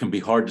that it can be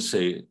hard to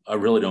say, I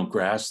really don't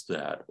grasp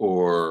that,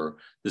 or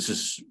this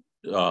is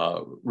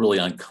really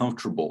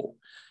uncomfortable.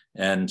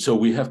 And so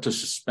we have to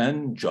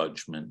suspend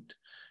judgment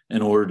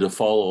in order to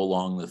follow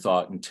along the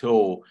thought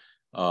until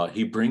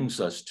he brings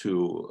us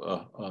to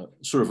a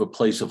sort of a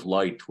place of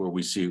light where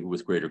we see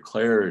with greater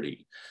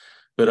clarity.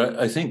 But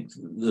I think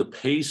the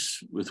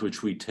pace with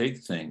which we take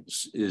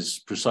things is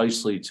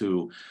precisely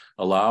to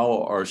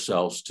allow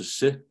ourselves to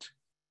sit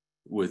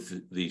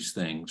with these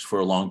things for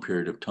a long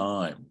period of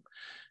time,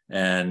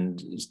 and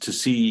to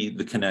see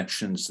the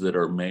connections that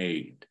are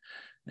made,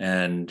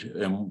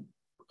 and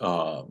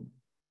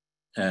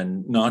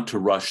not to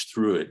rush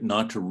through it,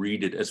 not to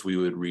read it as we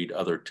would read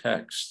other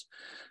texts.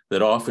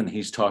 That often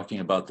he's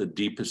talking about the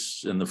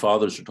deepest, and the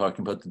fathers are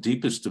talking about the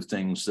deepest of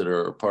things that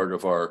are a part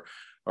of our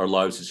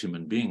lives as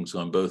human beings,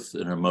 on both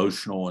an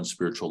emotional and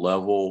spiritual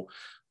level,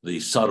 the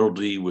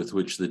subtlety with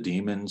which the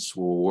demons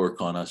will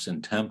work on us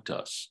and tempt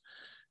us.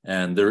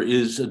 And there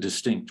is a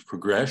distinct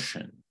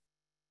progression.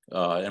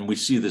 And we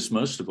see this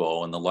most of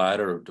all in the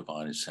ladder of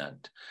divine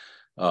ascent.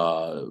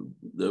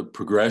 The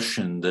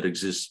progression that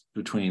exists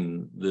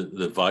between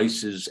the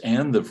vices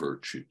and the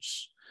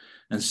virtues,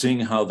 and seeing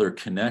how they're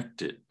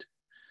connected.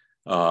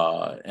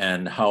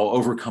 And how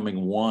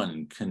overcoming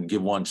one can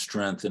give one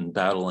strength in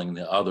battling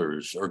the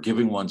others, or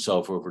giving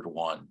oneself over to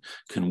one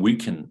can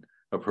weaken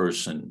a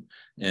person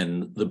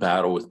in the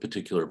battle with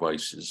particular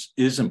vices,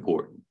 is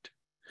important.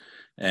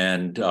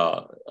 And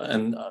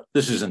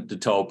this isn't to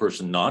tell a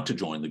person not to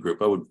join the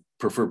group. I would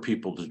prefer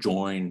people to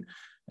join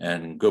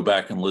and go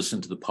back and listen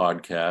to the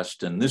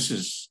podcast. And this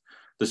is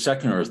the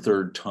second or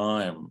third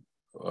time,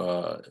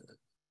 at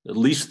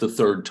least the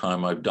third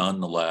time I've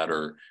done the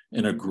ladder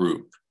in a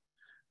group.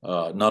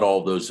 Not all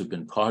of those have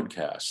been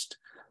podcast,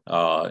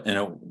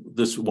 and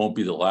this won't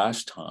be the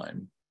last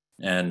time.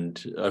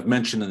 And I've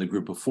mentioned in the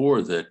group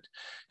before that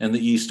in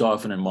the East,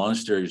 often in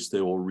monasteries, they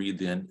will read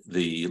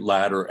the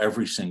ladder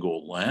every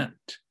single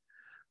Lent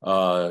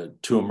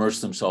to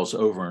immerse themselves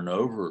over and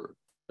over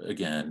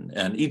again.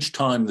 And each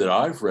time that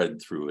I've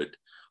read through it,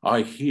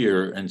 I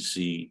hear and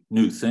see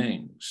new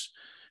things.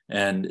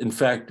 And in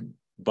fact,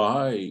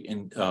 by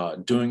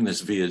doing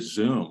this via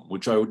Zoom,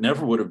 which I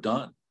never would have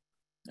done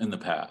in the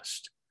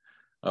past,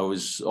 I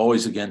was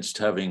always against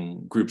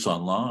having groups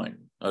online.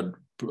 I'd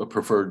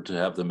preferred to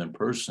have them in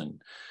person.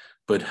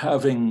 But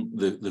having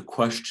the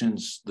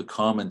questions, the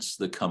comments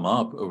that come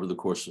up over the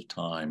course of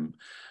time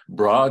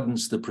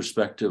broadens the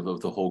perspective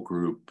of the whole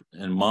group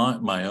and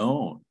my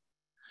own.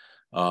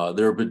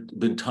 There have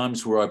been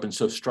times where I've been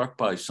so struck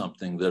by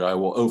something that I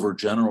will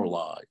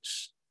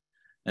overgeneralize,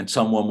 and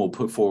someone will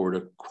put forward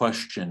a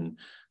question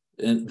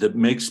that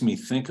makes me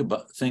think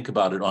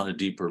about it on a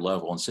deeper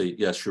level and say,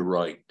 yes, you're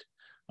right.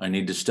 I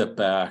need to step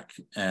back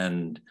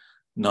and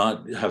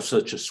not have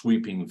such a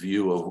sweeping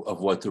view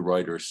of what the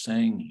writer is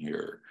saying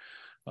here,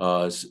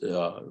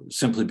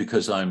 simply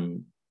because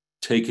I'm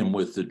taken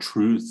with the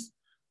truth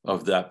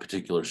of that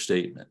particular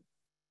statement.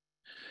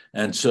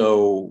 And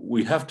so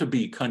we have to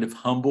be kind of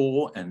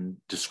humble and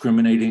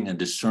discriminating and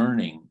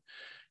discerning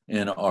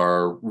in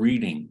our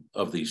reading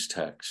of these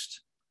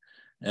texts.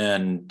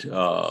 And,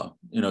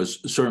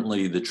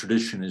 certainly the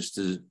tradition is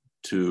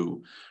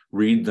to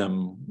read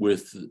them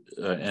with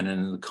and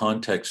in the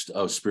context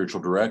of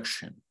spiritual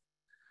direction,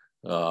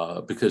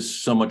 because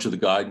so much of the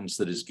guidance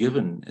that is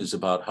given is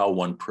about how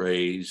one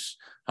prays,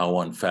 how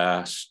one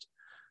fasts,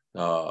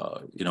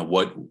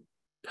 what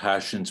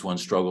passions one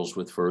struggles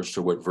with first,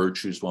 or what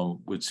virtues one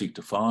would seek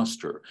to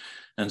foster.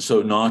 And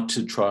so not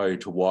to try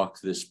to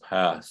walk this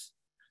path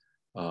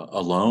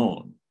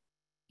alone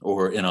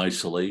or in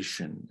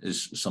isolation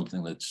is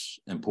something that's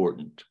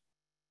important.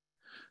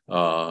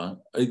 I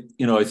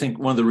think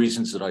one of the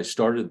reasons that I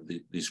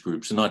started these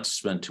groups, and not to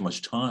spend too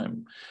much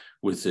time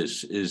with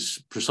this,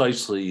 is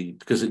precisely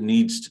because it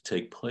needs to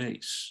take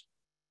place.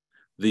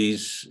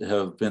 These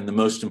have been the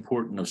most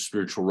important of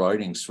spiritual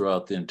writings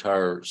throughout the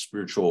entire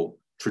spiritual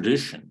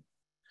tradition.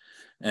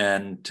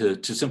 And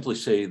to simply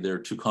say they're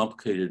too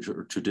complicated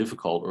or too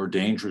difficult or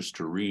dangerous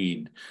to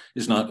read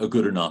is not a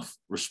good enough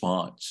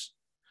response.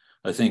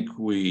 I think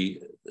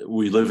we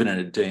live in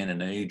a day and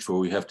an age where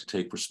we have to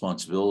take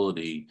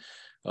responsibility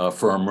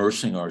for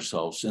immersing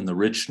ourselves in the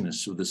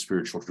richness of the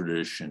spiritual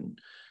tradition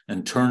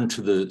and turn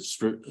to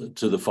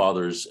the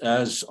fathers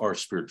as our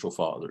spiritual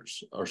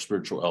fathers, our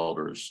spiritual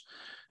elders,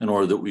 in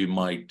order that we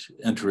might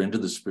enter into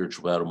the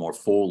spiritual battle more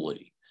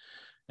fully.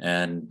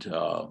 And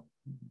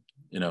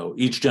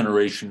each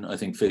generation, I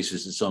think,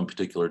 faces its own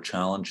particular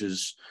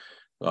challenges.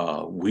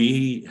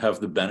 We have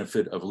the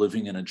benefit of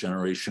living in a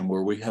generation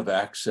where we have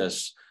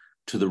access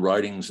to the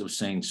writings of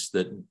saints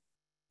that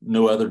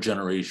no other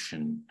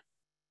generation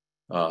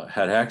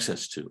had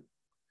access to.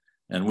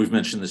 And we've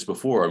mentioned this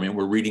before. I mean,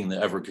 we're reading the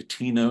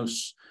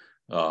Evergetinos.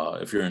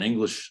 If you're an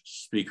English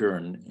speaker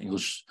and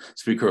English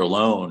speaker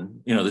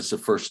alone, this is the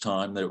first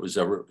time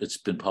that it's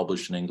been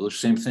published in English.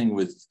 Same thing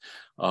with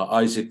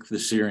Isaac the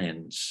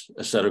Syrian's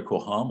ascetical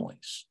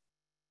homilies.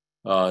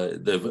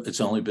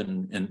 It's only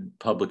been in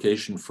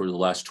publication for the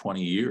last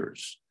 20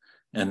 years.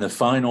 And the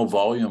final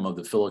volume of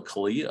the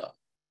Philokalia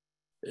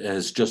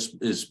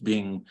is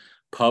being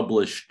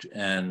published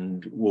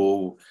and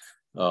will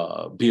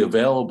be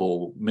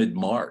available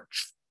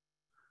mid-March.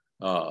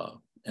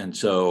 And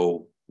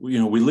so, we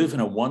live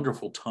in a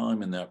wonderful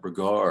time in that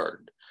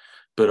regard,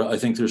 but I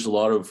think there's a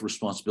lot of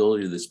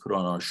responsibility that's put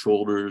on our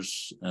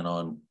shoulders and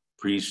on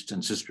priests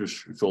and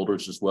sisters'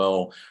 shoulders as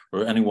well,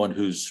 or anyone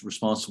who's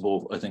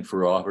responsible, I think,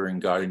 for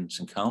offering guidance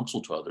and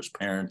counsel to others,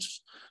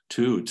 parents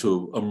too,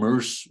 to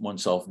immerse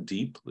oneself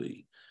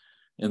deeply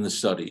in the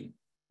study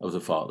of the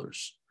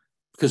fathers.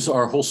 Because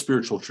our whole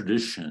spiritual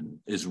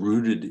tradition is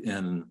rooted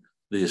in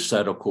the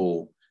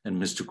ascetical and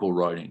mystical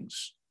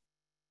writings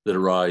that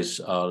arise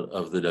out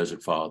of the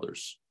Desert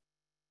Fathers.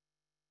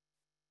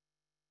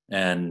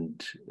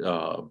 And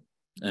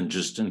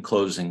just in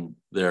closing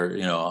there,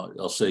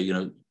 I'll say,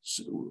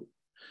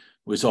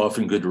 it's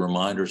often good to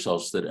remind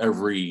ourselves that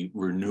every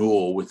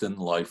renewal within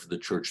the life of the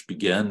church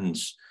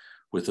begins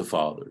with the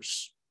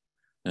fathers.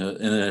 In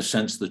a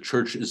sense, the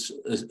church is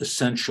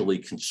essentially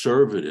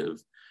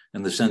conservative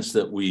in the sense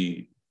that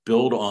we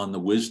build on the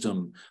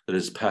wisdom that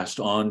is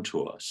passed on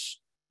to us.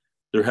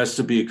 There has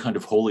to be a kind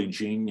of holy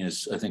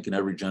genius, I think, in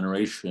every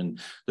generation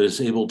that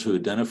is able to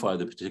identify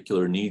the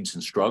particular needs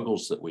and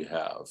struggles that we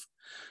have.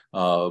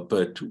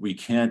 But we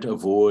can't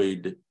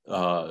avoid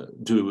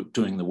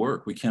doing the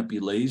work. We can't be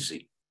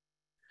lazy.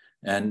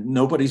 And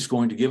nobody's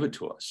going to give it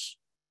to us.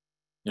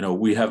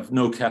 We have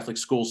no Catholic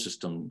school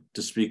system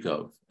to speak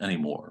of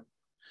anymore.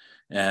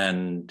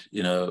 And,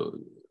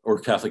 or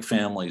Catholic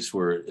families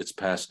where it's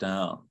passed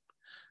down.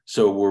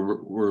 So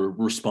we're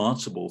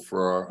responsible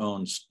for our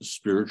own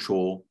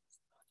spiritual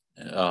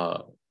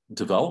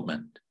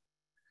development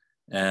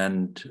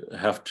and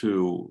have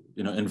to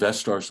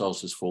invest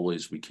ourselves as fully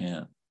as we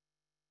can.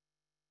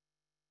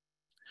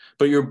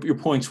 But your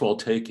point's well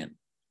taken,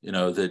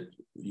 that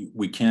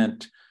we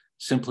can't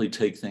simply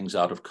take things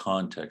out of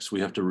context.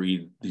 We have to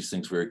read these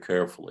things very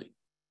carefully.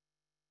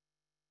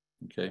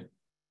 Okay.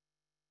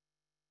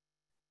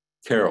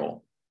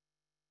 Carol,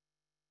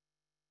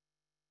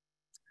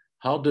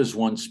 how does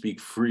one speak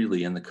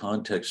freely in the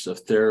context of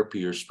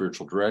therapy or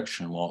spiritual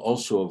direction while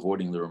also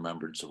avoiding the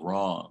remembrance of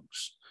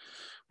wrongs?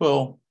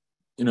 Well,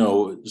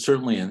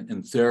 certainly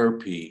in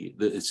therapy,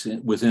 it's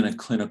within a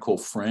clinical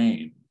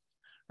frame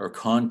or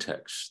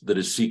context that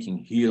is seeking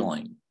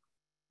healing.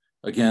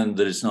 Again,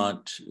 that is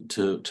not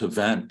to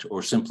vent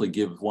or simply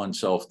give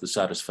oneself the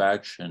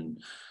satisfaction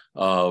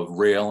of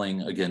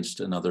railing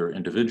against another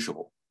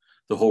individual.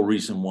 The whole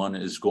reason one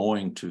is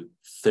going to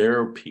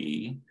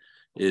therapy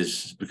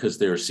is because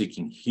they're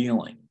seeking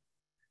healing.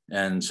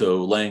 And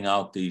so laying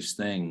out these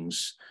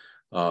things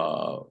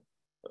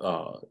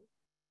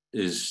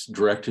is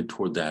directed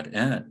toward that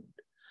end.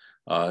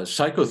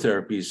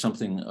 Psychotherapy is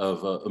something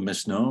of a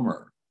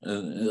misnomer, at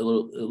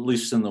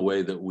least in the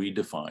way that we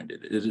defined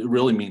it. It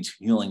really means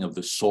healing of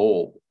the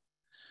soul.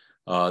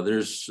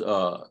 There's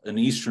an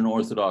Eastern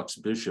Orthodox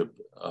bishop,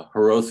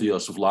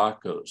 Hierotheos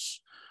Vlachos,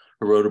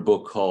 who wrote a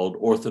book called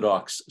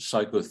Orthodox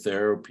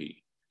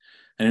Psychotherapy.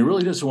 And he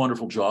really does a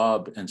wonderful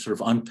job in sort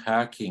of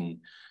unpacking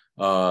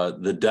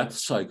the depth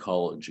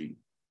psychology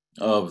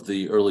of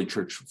the early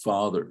church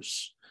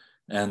fathers,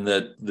 and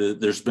that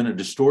there's been a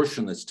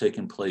distortion that's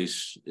taken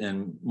place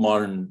in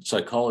modern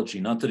psychology.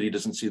 Not that he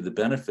doesn't see the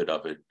benefit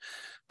of it,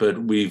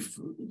 but we've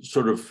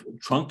sort of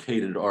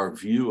truncated our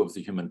view of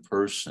the human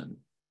person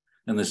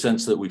in the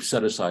sense that we've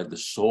set aside the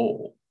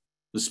soul,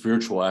 the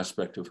spiritual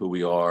aspect of who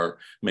we are,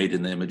 made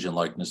in the image and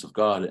likeness of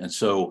God. And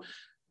so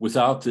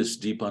without this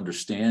deep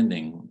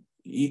understanding,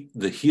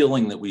 the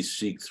healing that we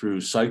seek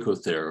through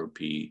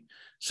psychotherapy,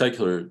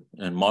 secular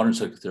and modern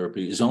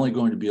psychotherapy, is only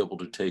going to be able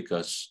to take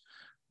us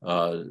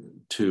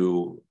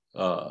to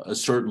a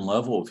certain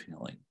level of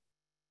healing.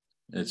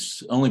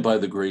 It's only by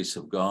the grace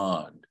of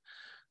God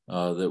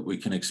that we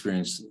can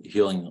experience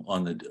healing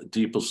on the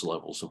deepest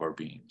levels of our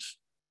beings.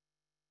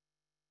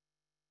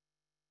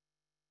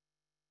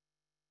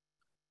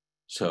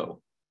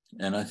 So,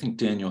 and I think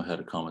Daniel had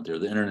a comment there.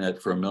 The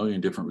internet, for a million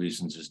different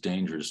reasons, is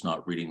dangerous.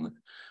 Not reading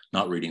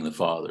the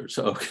fathers.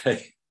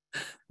 Okay,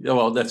 yeah,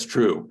 well, that's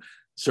true.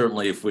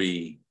 Certainly, if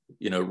we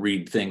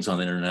read things on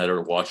the internet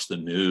or watch the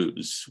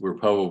news, we're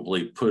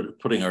probably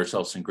putting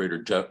ourselves in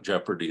greater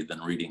jeopardy than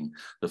reading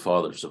the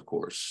fathers, of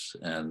course.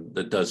 And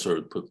that does sort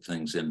of put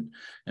things in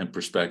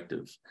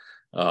perspective.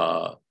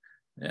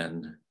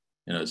 And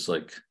it's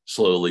like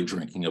slowly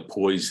drinking a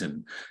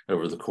poison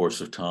over the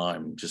course of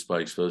time just by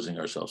exposing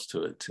ourselves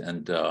to it.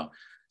 And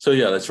so,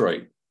 yeah, that's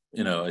right.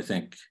 I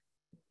think,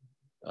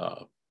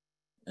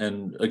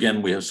 and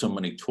again, we have so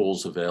many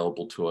tools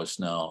available to us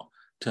now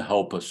to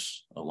help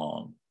us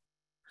along.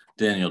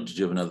 Daniel, did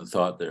you have another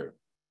thought there?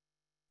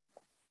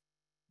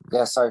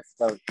 Yeah, sorry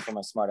for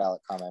my smart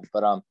aleck comment,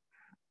 but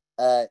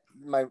a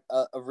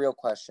real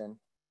question.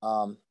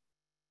 I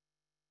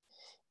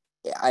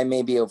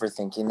may be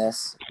overthinking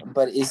this,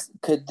 but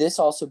could this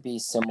also be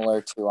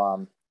similar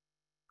to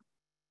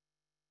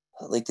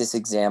like this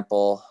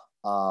example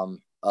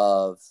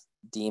of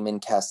demon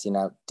casting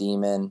out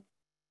demon?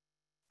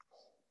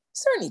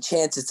 Is there any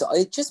chance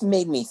it just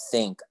made me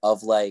think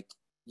of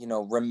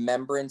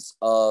remembrance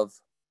of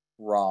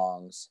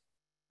wrongs,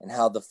 and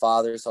how the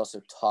fathers also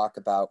talk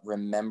about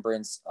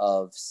remembrance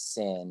of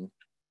sin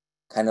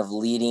kind of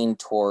leading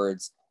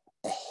towards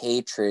a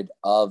hatred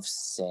of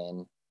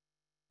sin,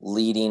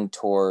 leading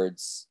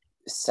towards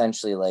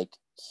essentially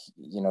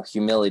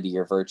humility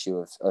or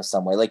virtue of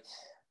some way.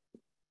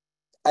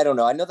 I don't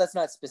know. I know that's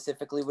not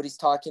specifically what he's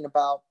talking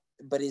about,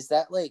 but is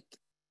that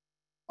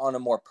on a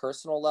more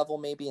personal level,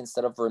 maybe,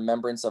 instead of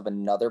remembrance of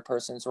another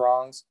person's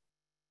wrongs,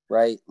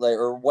 right?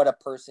 Or what a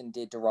person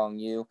did to wrong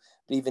you,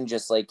 but even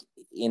just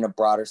in a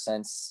broader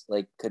sense,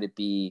 could it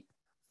be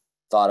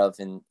thought of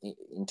in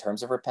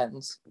terms of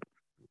repentance?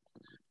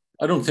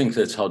 I don't think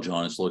that's how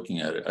John is looking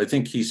at it. I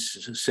think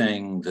he's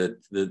saying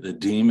that the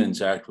demons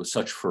act with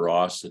such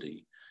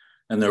ferocity,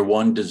 and their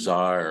one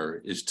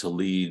desire is to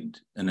lead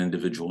an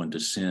individual into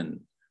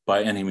sin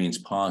by any means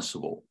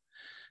possible.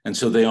 And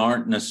so they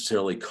aren't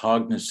necessarily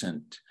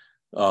cognizant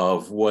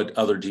of what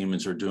other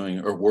demons are doing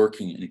or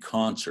working in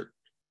concert.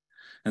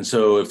 And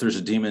so if there's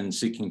a demon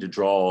seeking to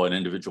draw an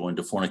individual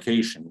into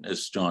fornication,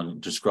 as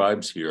John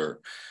describes here,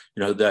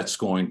 that's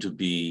going to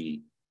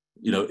be,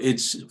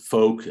 its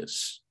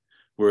focus.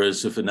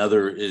 Whereas if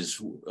another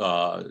is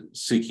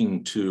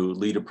seeking to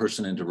lead a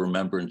person into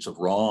remembrance of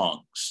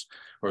wrongs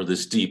or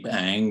this deep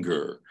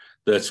anger,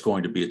 that's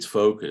going to be its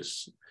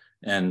focus.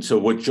 And so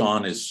what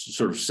John is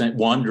sort of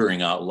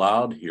wondering out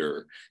loud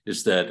here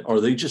is that, are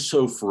they just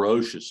so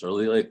ferocious? Are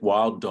they like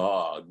wild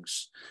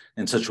dogs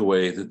in such a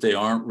way that they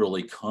aren't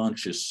really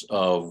conscious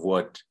of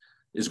what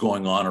is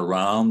going on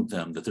around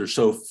them, that they're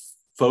so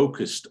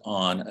focused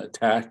on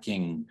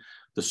attacking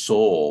the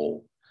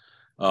soul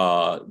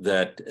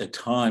that at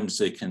times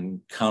they can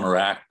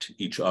counteract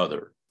each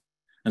other?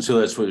 And so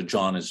that's what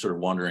John is sort of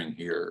wondering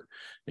here.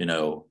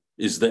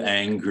 Is the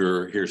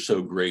anger here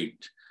so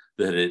great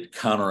that it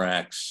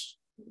counteracts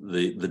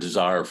the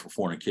desire for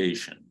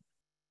fornication?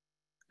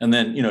 And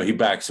then, he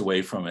backs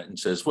away from it and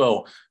says,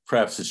 well,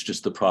 perhaps it's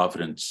just the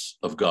providence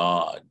of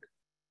God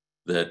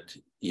that,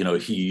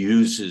 he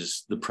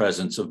uses the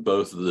presence of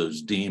both of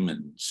those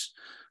demons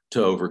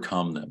to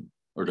overcome them,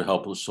 or to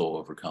help the soul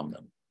overcome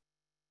them.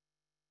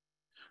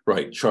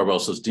 Right. Charbel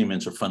says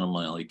demons are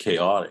fundamentally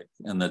chaotic,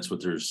 and that's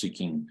what they're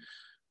seeking,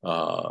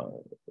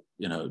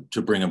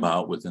 to bring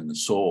about within the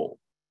soul.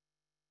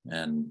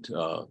 And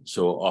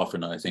so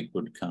often, I think,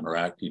 would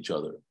counteract each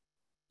other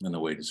in the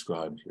way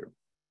described here.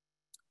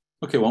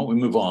 Okay, why don't we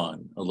move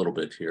on a little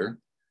bit here?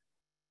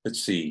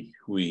 Let's see,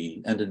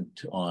 we ended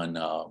on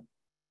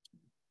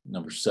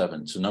number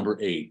 7. So number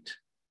 8,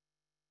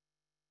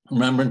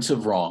 remembrance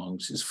of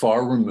wrongs is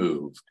far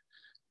removed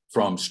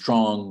from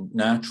strong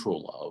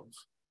natural love,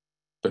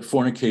 but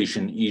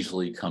fornication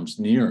easily comes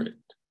near it,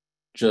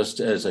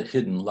 just as a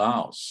hidden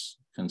louse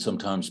can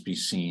sometimes be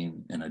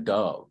seen in a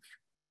dove.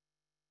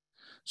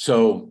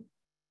 So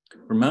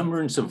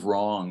remembrance of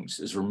wrongs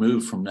is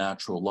removed from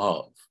natural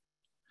love.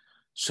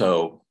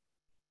 So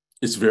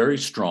it's very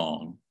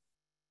strong,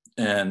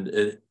 and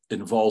it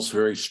involves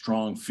very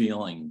strong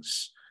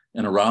feelings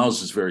and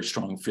arouses very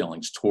strong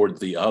feelings toward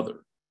the other.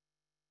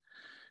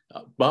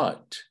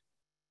 But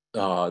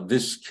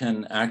this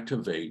can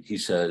activate, he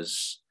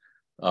says,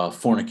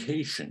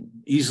 fornication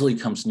easily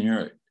comes near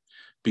it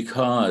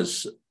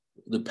because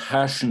the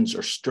passions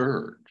are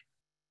stirred.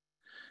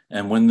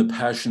 And when the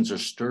passions are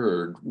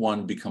stirred,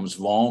 one becomes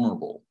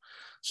vulnerable.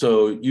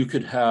 So you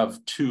could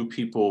have two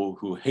people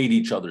who hate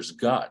each other's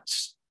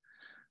guts,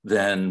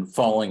 then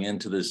falling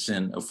into the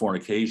sin of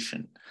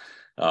fornication.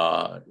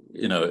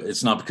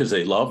 It's not because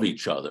they love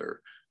each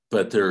other,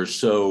 but they're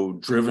so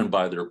driven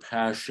by their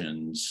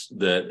passions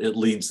that it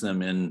leads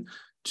them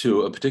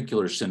into a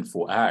particular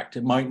sinful act.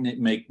 It might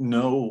make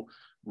no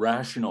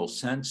rational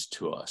sense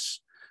to us,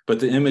 but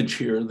the image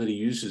here that he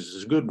uses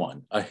is a good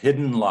one: a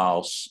hidden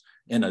louse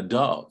in a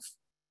dove.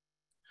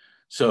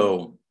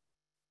 So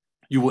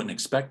you wouldn't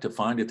expect to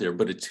find it there,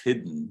 but it's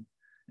hidden,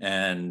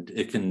 and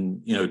it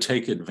can,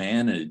 take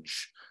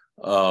advantage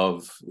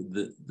of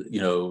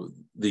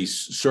these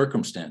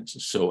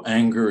circumstances. So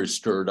anger is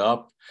stirred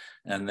up,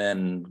 and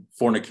then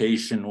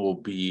fornication will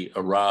be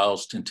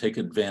aroused and take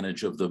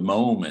advantage of the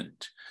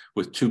moment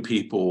with two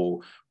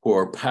people who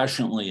are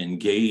passionately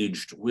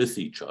engaged with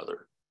each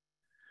other.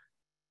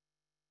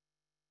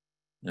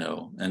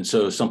 And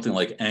so something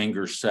like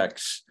anger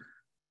sex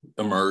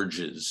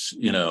emerges,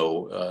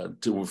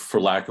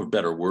 for lack of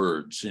better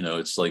words.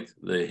 It's like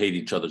they hate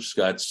each other's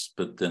guts,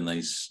 but then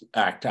they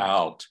act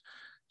out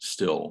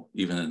still,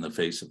 even in the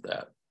face of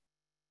that.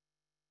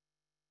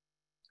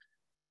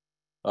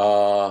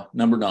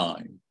 Number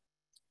 9,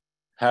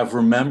 have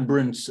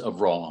remembrance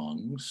of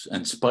wrongs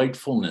and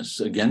spitefulness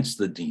against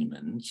the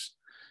demons,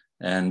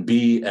 and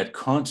be at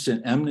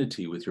constant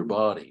enmity with your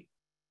body.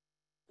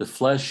 The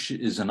flesh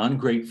is an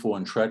ungrateful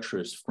and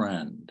treacherous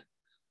friend.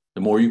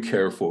 The more you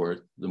care for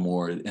it, the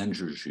more it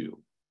injures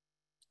you.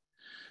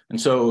 And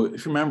so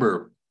if you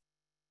remember,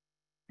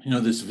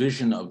 this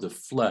vision of the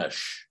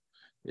flesh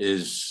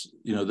is,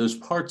 those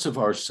parts of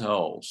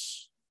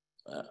ourselves,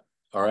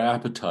 our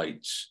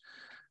appetites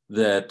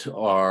that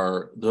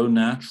are, though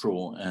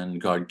natural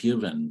and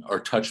God-given, are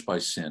touched by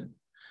sin,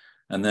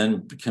 and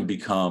then can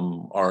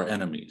become our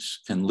enemies,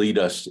 can lead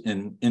us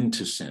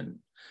into sin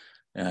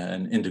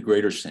and into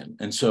greater sin.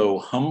 And so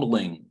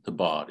humbling the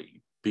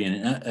body,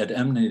 being at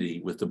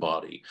enmity with the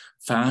body,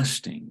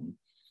 fasting,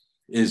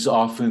 is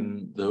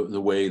often the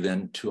way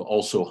then to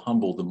also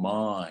humble the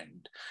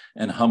mind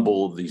and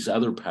humble these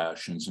other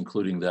passions,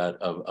 including that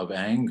of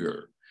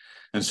anger.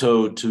 And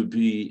so to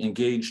be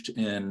engaged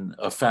in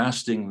a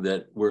fasting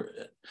that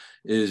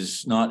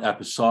is not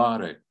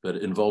episodic, but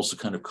involves a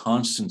kind of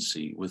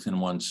constancy within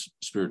one's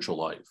spiritual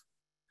life.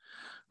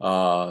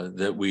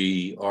 That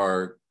we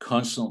are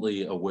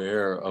constantly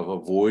aware of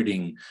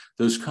avoiding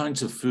those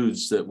kinds of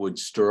foods that would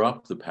stir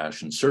up the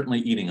passion, certainly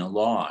eating a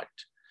lot.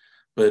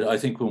 But I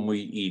think when we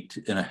eat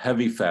in a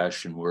heavy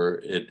fashion where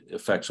it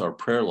affects our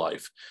prayer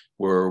life,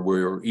 where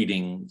we're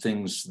eating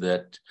things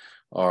that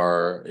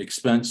are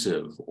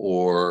expensive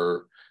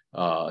or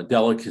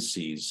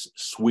delicacies,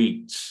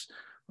 sweets,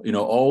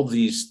 all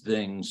these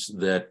things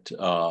that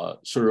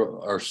sort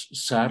of are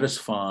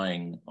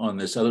satisfying on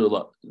this other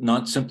level,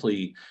 not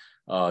simply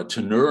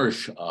to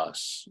nourish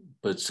us,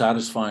 but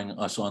satisfying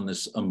us on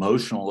this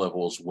emotional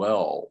level as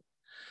well,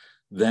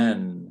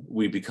 then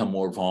we become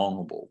more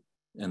vulnerable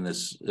in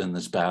this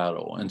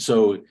battle. And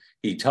so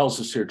he tells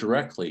us here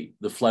directly,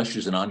 the flesh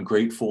is an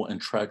ungrateful and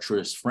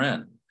treacherous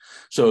friend.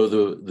 So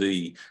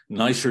the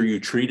nicer you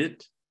treat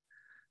it,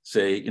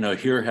 say,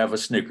 here, have a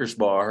Snickers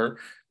bar,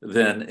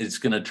 then it's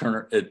going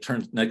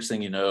to next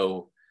thing you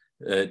know,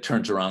 it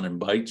turns around and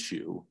bites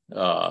you.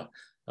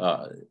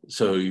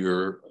 So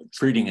you're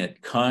treating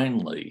it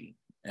kindly,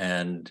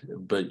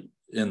 but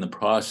in the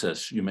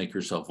process, you make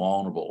yourself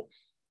vulnerable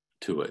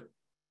to it,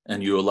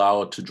 and you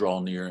allow it to draw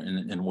near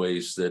in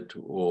ways that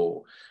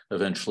will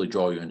eventually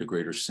draw you into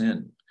greater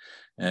sin.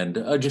 And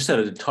I just had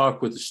a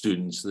talk with the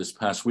students this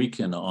past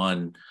weekend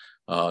on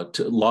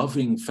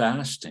loving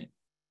fasting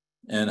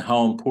and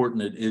how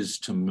important it is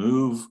to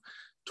move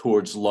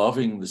towards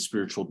loving the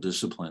spiritual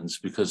disciplines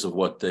because of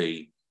what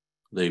they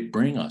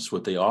bring us,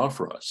 what they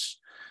offer us.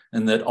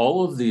 And that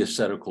all of the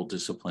ascetical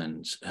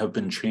disciplines have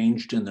been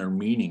changed in their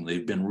meaning.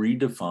 They've been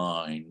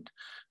redefined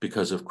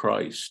because of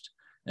Christ,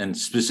 and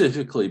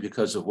specifically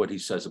because of what he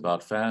says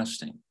about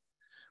fasting.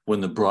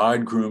 When the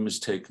bridegroom is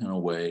taken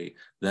away,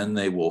 then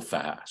they will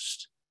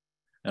fast.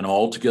 An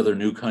altogether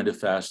new kind of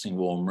fasting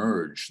will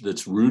emerge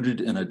that's rooted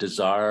in a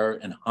desire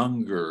and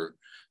hunger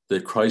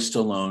that Christ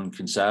alone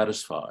can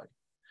satisfy.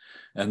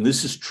 And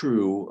this is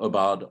true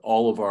about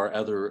all of our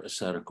other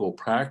ascetical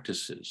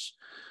practices,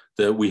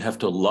 that we have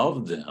to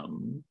love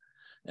them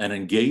and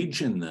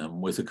engage in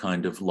them with a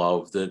kind of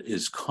love that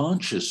is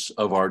conscious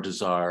of our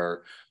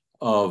desire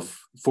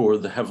for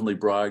the heavenly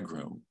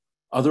bridegroom.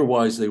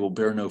 Otherwise, they will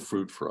bear no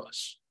fruit for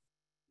us.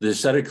 The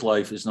ascetic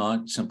life is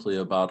not simply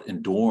about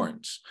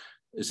endurance.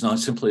 It's not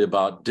simply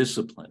about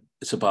discipline.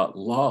 It's about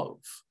love.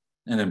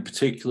 And in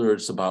particular,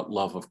 it's about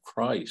love of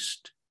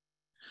Christ.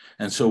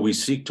 And so we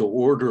seek to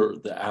order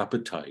the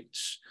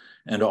appetites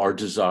and our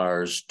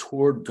desires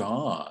toward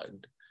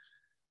God,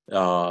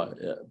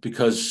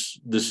 because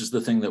this is the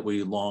thing that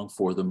we long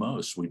for the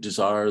most. We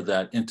desire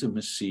that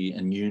intimacy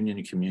and union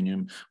and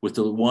communion with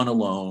the one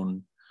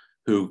alone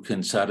who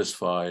can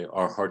satisfy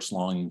our heart's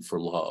longing for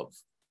love.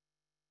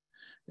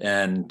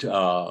 And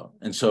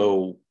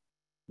so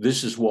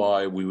This is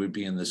why we would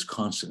be in this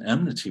constant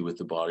enmity with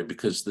the body,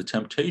 because the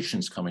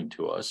temptations coming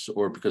to us,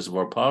 or because of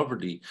our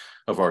poverty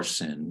of our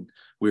sin,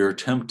 we are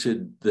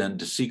tempted then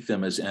to seek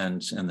them as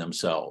ends in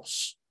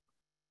themselves.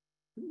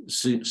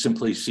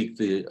 Simply seek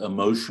the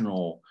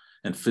emotional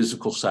and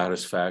physical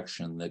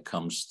satisfaction that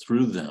comes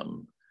through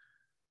them,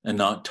 and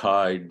not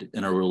tied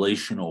in a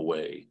relational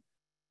way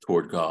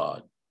toward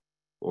God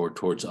or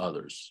towards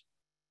others.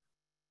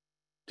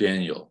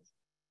 Daniel.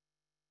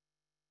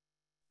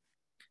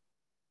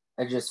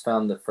 I just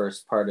found the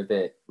first part of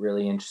it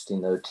really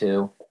interesting, though,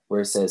 too,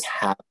 where it says,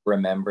 have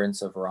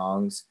remembrance of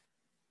wrongs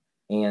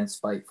and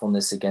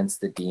spitefulness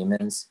against the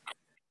demons,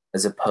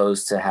 as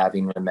opposed to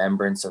having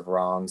remembrance of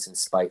wrongs and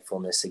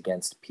spitefulness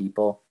against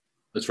people.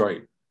 That's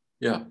right.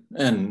 Yeah.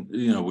 And,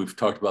 we've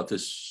talked about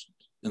this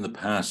in the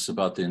past,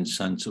 about the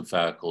incentive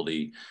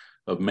faculty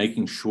of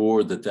making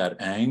sure that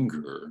that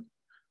anger,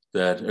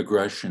 that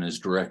aggression is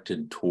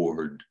directed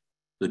toward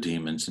the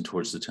demons and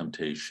towards the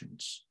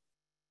temptations.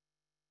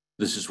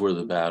 This is where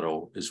the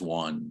battle is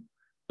won.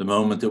 The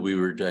moment that we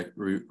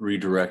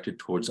redirect it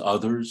towards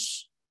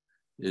others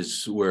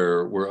is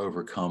where we're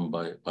overcome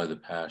by the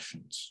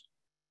passions.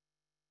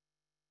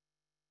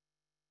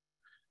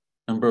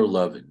 Number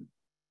 11.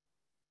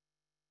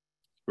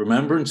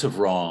 Remembrance of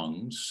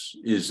wrongs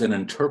is an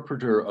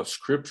interpreter of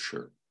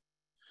Scripture,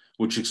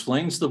 which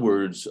explains the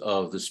words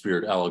of the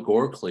Spirit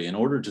allegorically in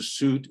order to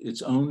suit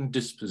its own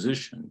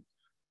disposition.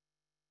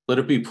 Let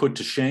it be put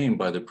to shame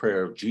by the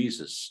prayer of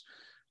Jesus,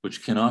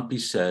 which cannot be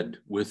said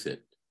with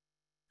it.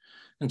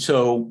 And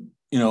so,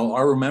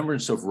 our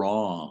remembrance of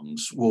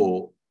wrongs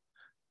will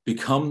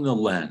become the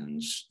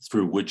lens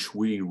through which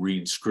we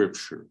read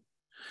Scripture.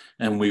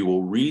 And we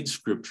will read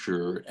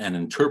Scripture and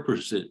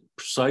interpret it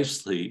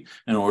precisely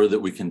in order that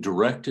we can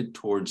direct it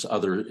towards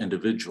other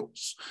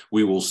individuals.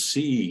 We will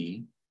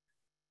see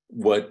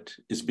what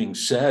is being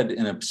said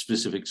in a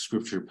specific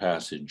Scripture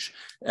passage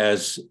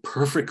as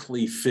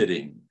perfectly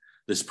fitting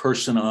this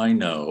person I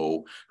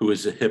know who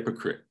is a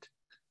hypocrite.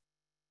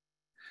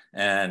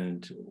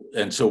 And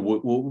so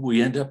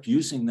we end up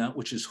using that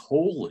which is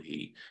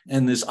holy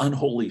in this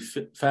unholy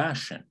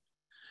fashion.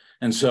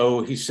 And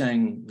so he's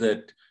saying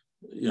that,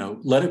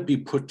 let it be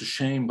put to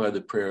shame by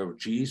the prayer of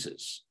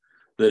Jesus,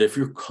 that if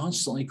you're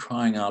constantly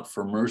crying out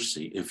for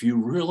mercy, if you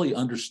really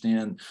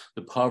understand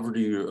the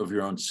poverty of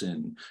your own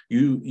sin,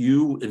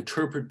 you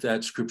interpret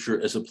that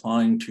Scripture as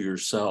applying to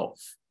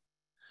yourself,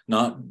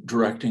 not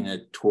directing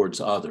it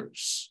towards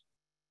others.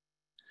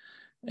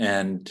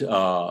 And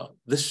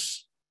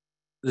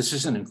this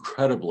is an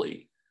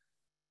incredibly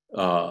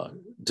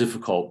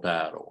difficult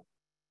battle,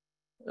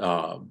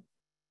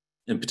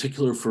 in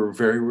particular for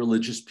very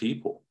religious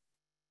people.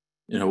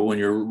 When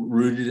you're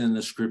rooted in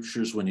the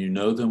Scriptures, when you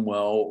know them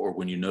well, or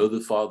when you know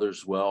the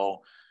Fathers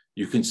well,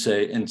 you can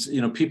say, and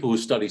people who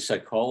study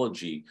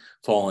psychology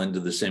fall into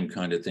the same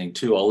kind of thing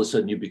too. All of a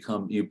sudden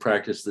you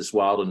practice this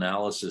wild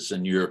analysis,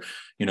 and you're,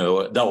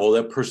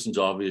 that person's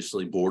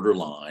obviously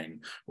borderline,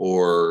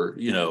 or,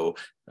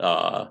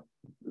 a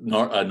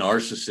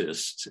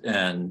narcissist,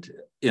 and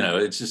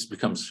it just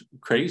becomes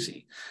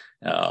crazy.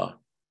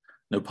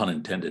 No pun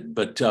intended.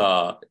 But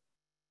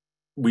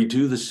we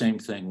do the same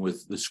thing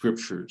with the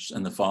Scriptures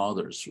and the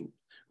Fathers.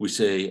 We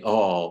say,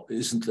 oh,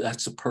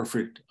 that's a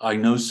perfect, I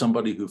know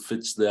somebody who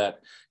fits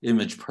that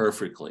image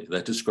perfectly,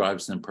 that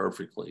describes them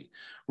perfectly,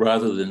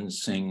 rather than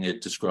seeing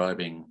it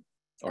describing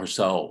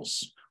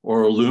ourselves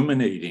or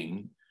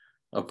illuminating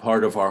a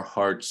part of our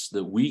hearts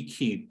that we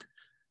keep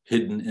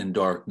hidden in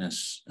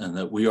darkness and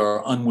that we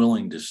are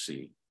unwilling to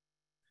see.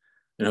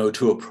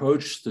 To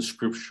approach the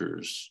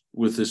Scriptures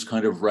with this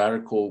kind of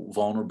radical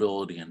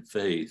vulnerability and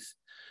faith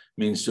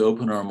means to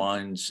open our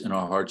minds and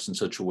our hearts in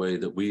such a way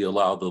that we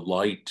allow the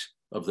light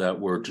of that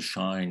word to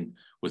shine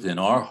within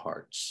our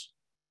hearts,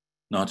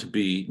 not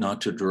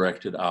to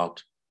direct it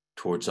out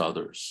towards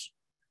others.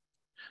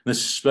 And this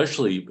is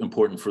especially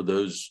important for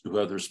those who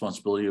have the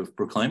responsibility of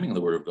proclaiming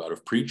the word of God,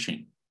 of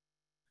preaching.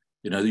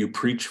 You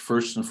preach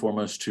first and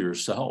foremost to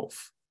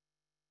yourself,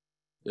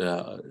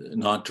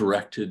 not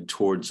directed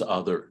towards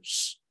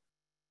others,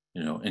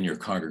 in your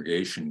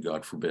congregation,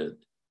 God forbid,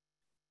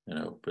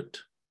 but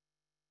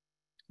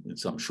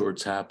I'm sure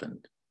it's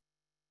happened.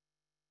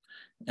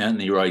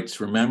 And he writes,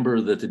 remember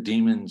that the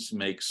demons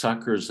make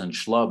suckers and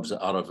schlubs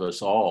out of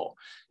us all.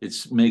 It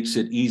makes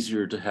it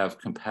easier to have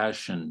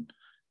compassion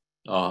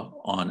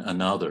on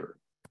another,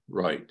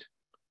 right?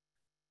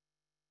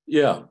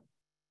 Yeah.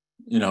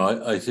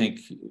 I think,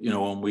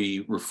 when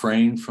we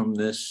refrain from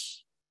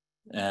this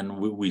and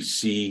we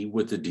see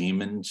with the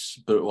demons,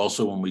 but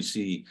also when we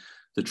see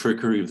the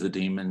trickery of the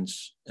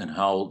demons and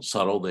how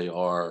subtle they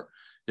are,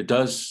 it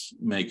does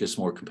make us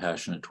more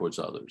compassionate towards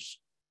others,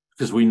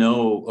 because we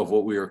know of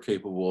what we are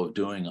capable of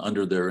doing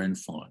under their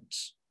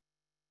influence.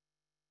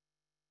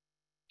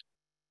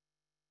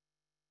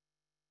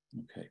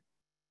 Okay.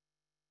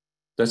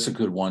 That's a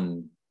good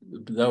one.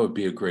 That would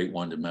be a great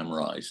one to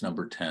memorize,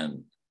 number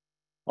 10.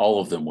 All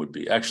of them would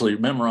be. Actually,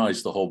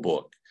 memorize the whole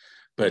book,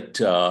 but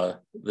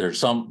there's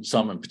some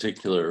in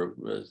particular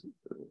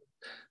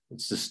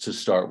It's just to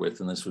start with,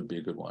 and this would be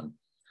a good one.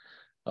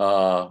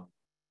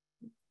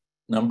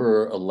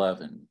 Number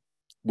 11,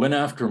 when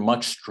after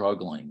much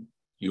struggling,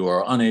 you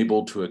are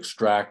unable to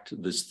extract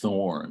this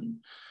thorn,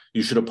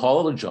 you should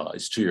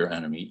apologize to your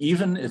enemy,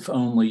 even if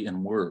only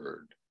in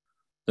word.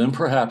 Then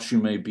perhaps you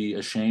may be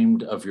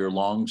ashamed of your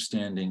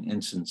long-standing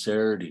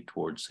insincerity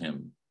towards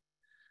him.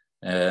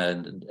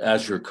 And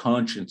as your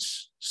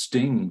conscience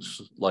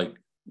stings like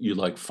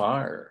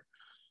fire,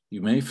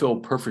 you may feel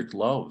perfect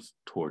love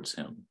towards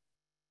him.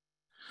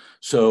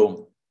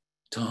 So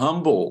to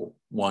humble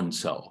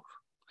oneself,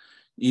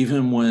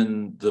 even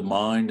when the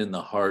mind and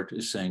the heart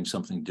is saying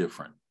something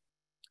different.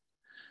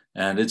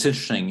 And it's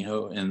interesting,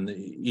 in the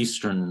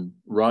Eastern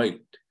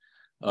Rite,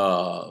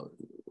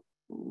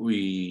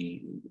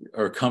 we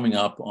are coming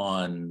up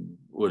on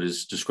what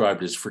is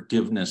described as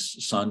Forgiveness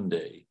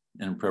Sunday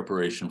in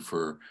preparation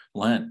for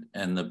Lent.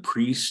 And the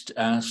priest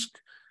asks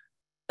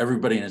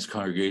everybody in his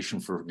congregation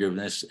for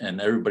forgiveness,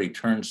 and everybody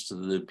turns to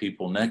the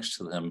people next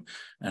to them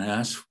and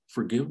asks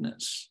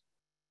forgiveness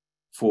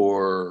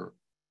for,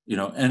 in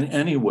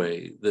any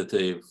way that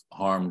they've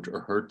harmed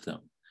or hurt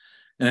them.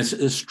 And it's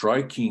a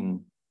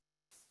striking,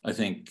 I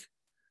think,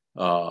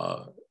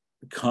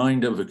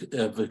 kind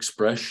of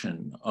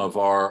expression of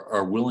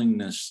our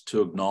willingness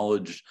to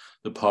acknowledge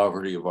the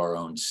poverty of our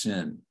own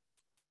sin.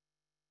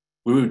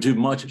 We would do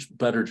much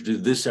better to do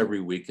this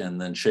every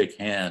weekend than shake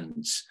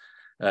hands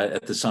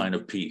at the sign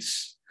of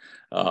peace.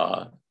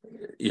 I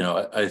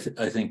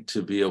think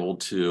to be able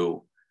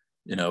to,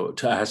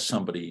 to ask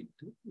somebody,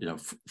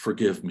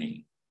 forgive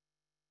me,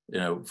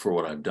 for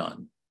what I've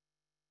done.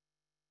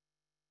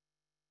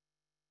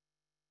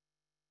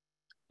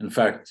 In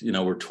fact,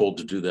 we're told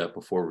to do that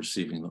before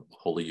receiving the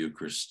Holy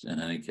Eucharist in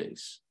any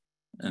case.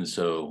 And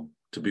so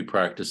to be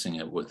practicing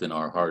it within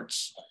our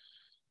hearts,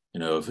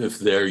 if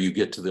there you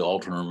get to the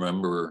altar and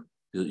remember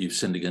that you've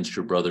sinned against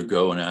your brother,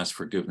 go and ask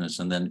forgiveness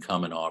and then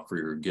come and offer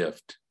your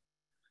gift.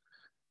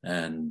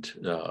 And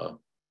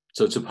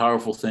so it's a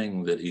powerful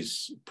thing that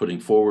he's putting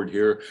forward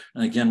here.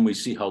 And again, we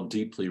see how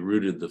deeply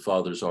rooted the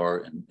fathers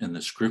are in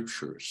the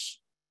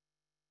scriptures.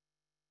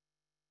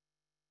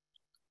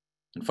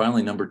 And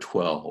finally, number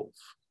 12.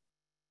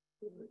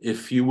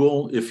 You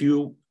will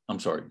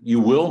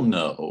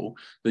know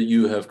that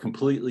you have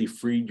completely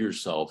freed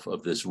yourself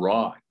of this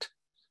rot,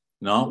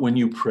 not when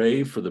you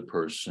pray for the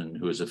person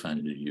who has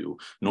offended you,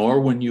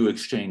 nor when you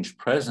exchange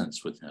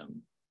presents with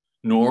him,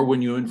 nor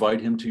when you invite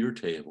him to your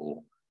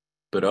table,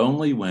 but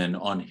only when,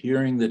 on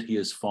hearing that he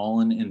has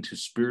fallen into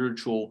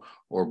spiritual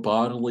or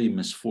bodily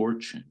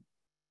misfortune,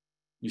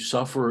 you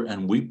suffer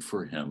and weep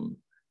for him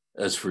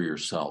as for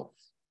yourself.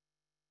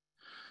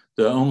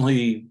 The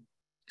only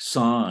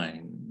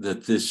sign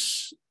that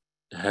this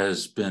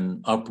has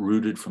been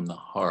uprooted from the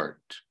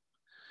heart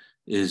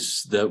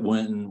is that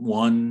when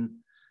one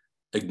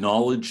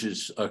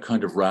acknowledges a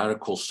kind of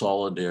radical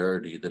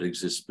solidarity that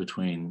exists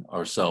between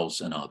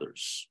ourselves and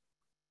others.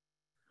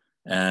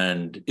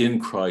 And in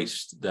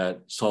Christ,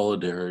 that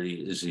solidarity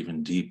is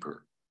even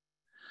deeper.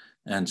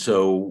 And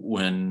so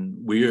when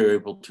we are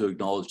able to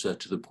acknowledge that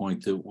to the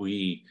point that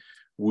we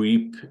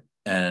weep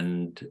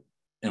and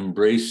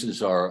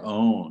embraces our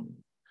own,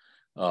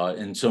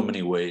 in so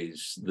many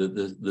ways,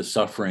 the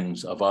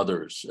sufferings of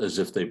others as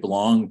if they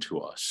belong to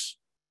us.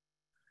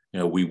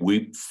 We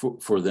weep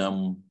for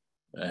them,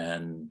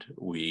 and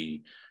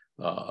we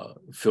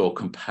feel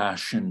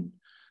compassion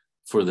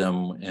for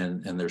them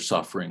and their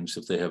sufferings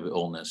if they have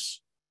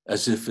illness,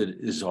 as if it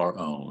is our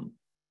own.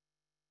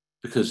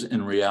 Because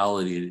in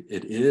reality,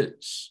 it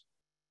is.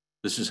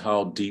 This is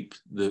how deep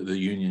the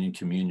union and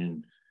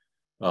communion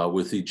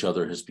with each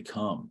other has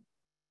become.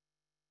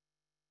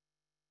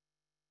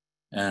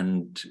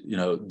 And,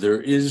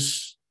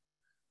 there's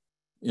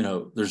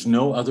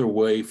no other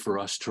way for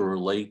us to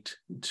relate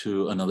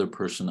to another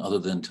person other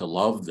than to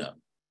love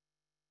them.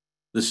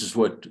 This is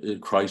what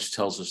Christ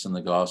tells us in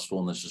the gospel,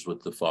 and this is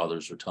what the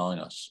fathers are telling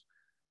us.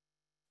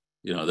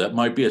 That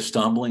might be a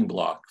stumbling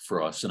block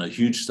for us, and a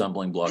huge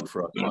stumbling block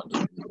for us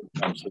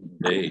on certain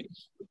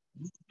days.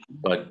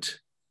 But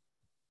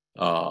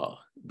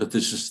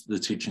this is the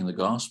teaching of the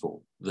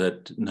gospel,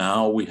 that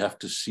now we have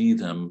to see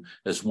them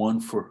as one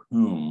for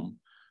whom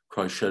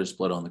Christ shed his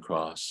blood on the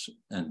cross,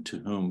 and to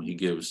whom he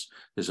gives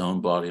his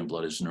own body and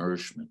blood as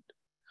nourishment.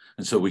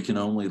 And so we can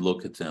only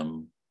look at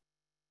them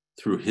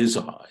through his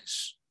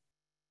eyes,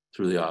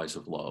 through the eyes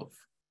of love.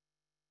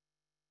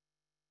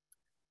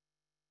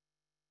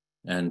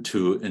 And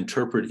to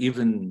interpret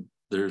even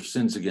their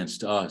sins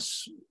against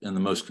us in the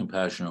most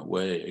compassionate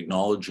way,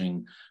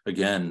 acknowledging,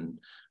 again,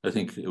 I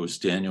think it was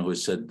Daniel who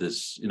said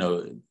this,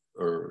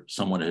 or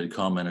someone had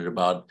commented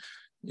about,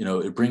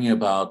 bringing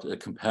about a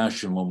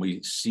compassion when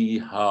we see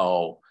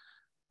how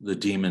the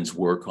demons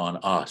work on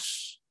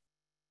us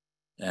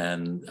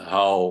and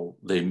how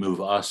they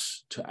move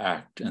us to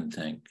act and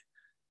think.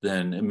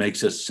 Then it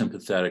makes us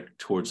sympathetic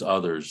towards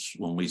others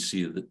when we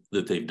see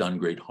that they've done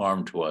great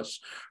harm to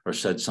us or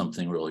said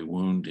something really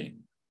wounding,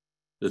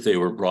 that they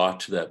were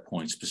brought to that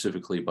point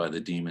specifically by the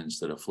demons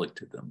that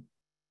afflicted them.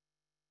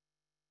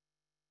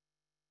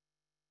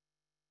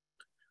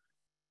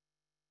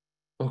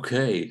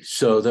 Okay,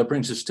 so that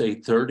brings us to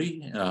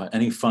 8:30.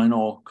 Any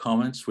final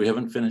comments? We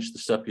haven't finished the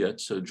step yet,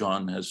 so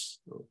John has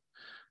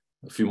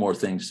a few more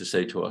things to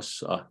say to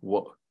us.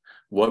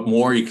 What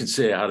more you could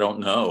say, I don't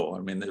know.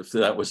 I mean, if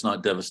that was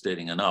not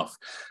devastating enough.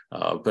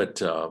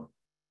 So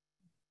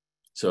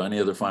any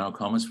other final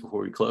comments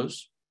before we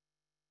close?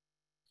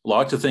 A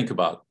lot to think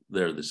about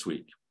there this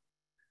week.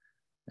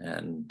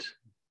 And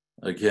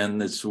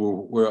again,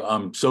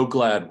 I'm so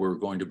glad we're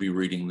going to be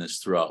reading this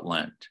throughout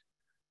Lent.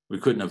 We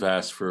couldn't have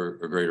asked for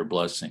a greater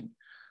blessing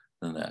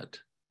than that.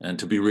 And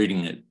to be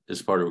reading it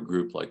as part of a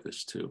group like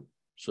this too.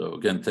 So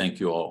again,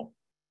 thank you all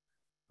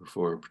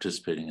for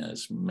participating in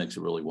this. It makes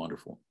it really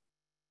wonderful.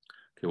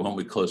 Okay, why don't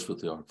we close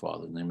with Our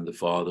Father? In the name of the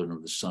Father, and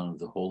of the Son, and of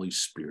the Holy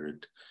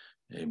Spirit.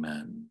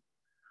 Amen.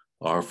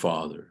 Our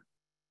Father,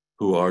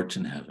 who art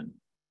in heaven,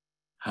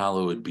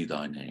 hallowed be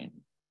thy name.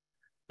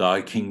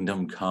 Thy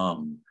kingdom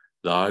come,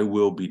 thy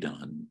will be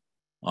done,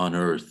 on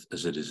earth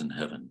as it is in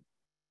heaven.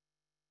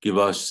 Give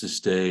us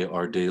this day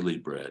our daily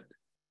bread,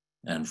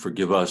 and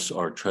forgive us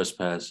our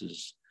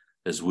trespasses,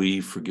 as we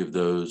forgive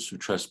those who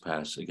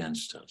trespass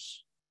against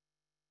us.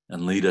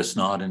 And lead us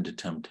not into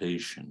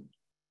temptation,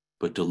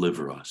 but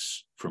deliver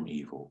us from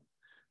evil.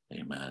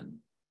 Amen.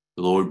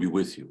 The Lord be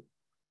with you.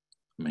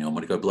 May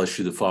Almighty God bless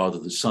you, the Father,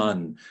 the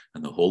Son,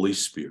 and the Holy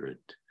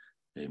Spirit.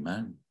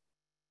 Amen.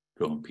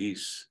 Go in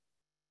peace.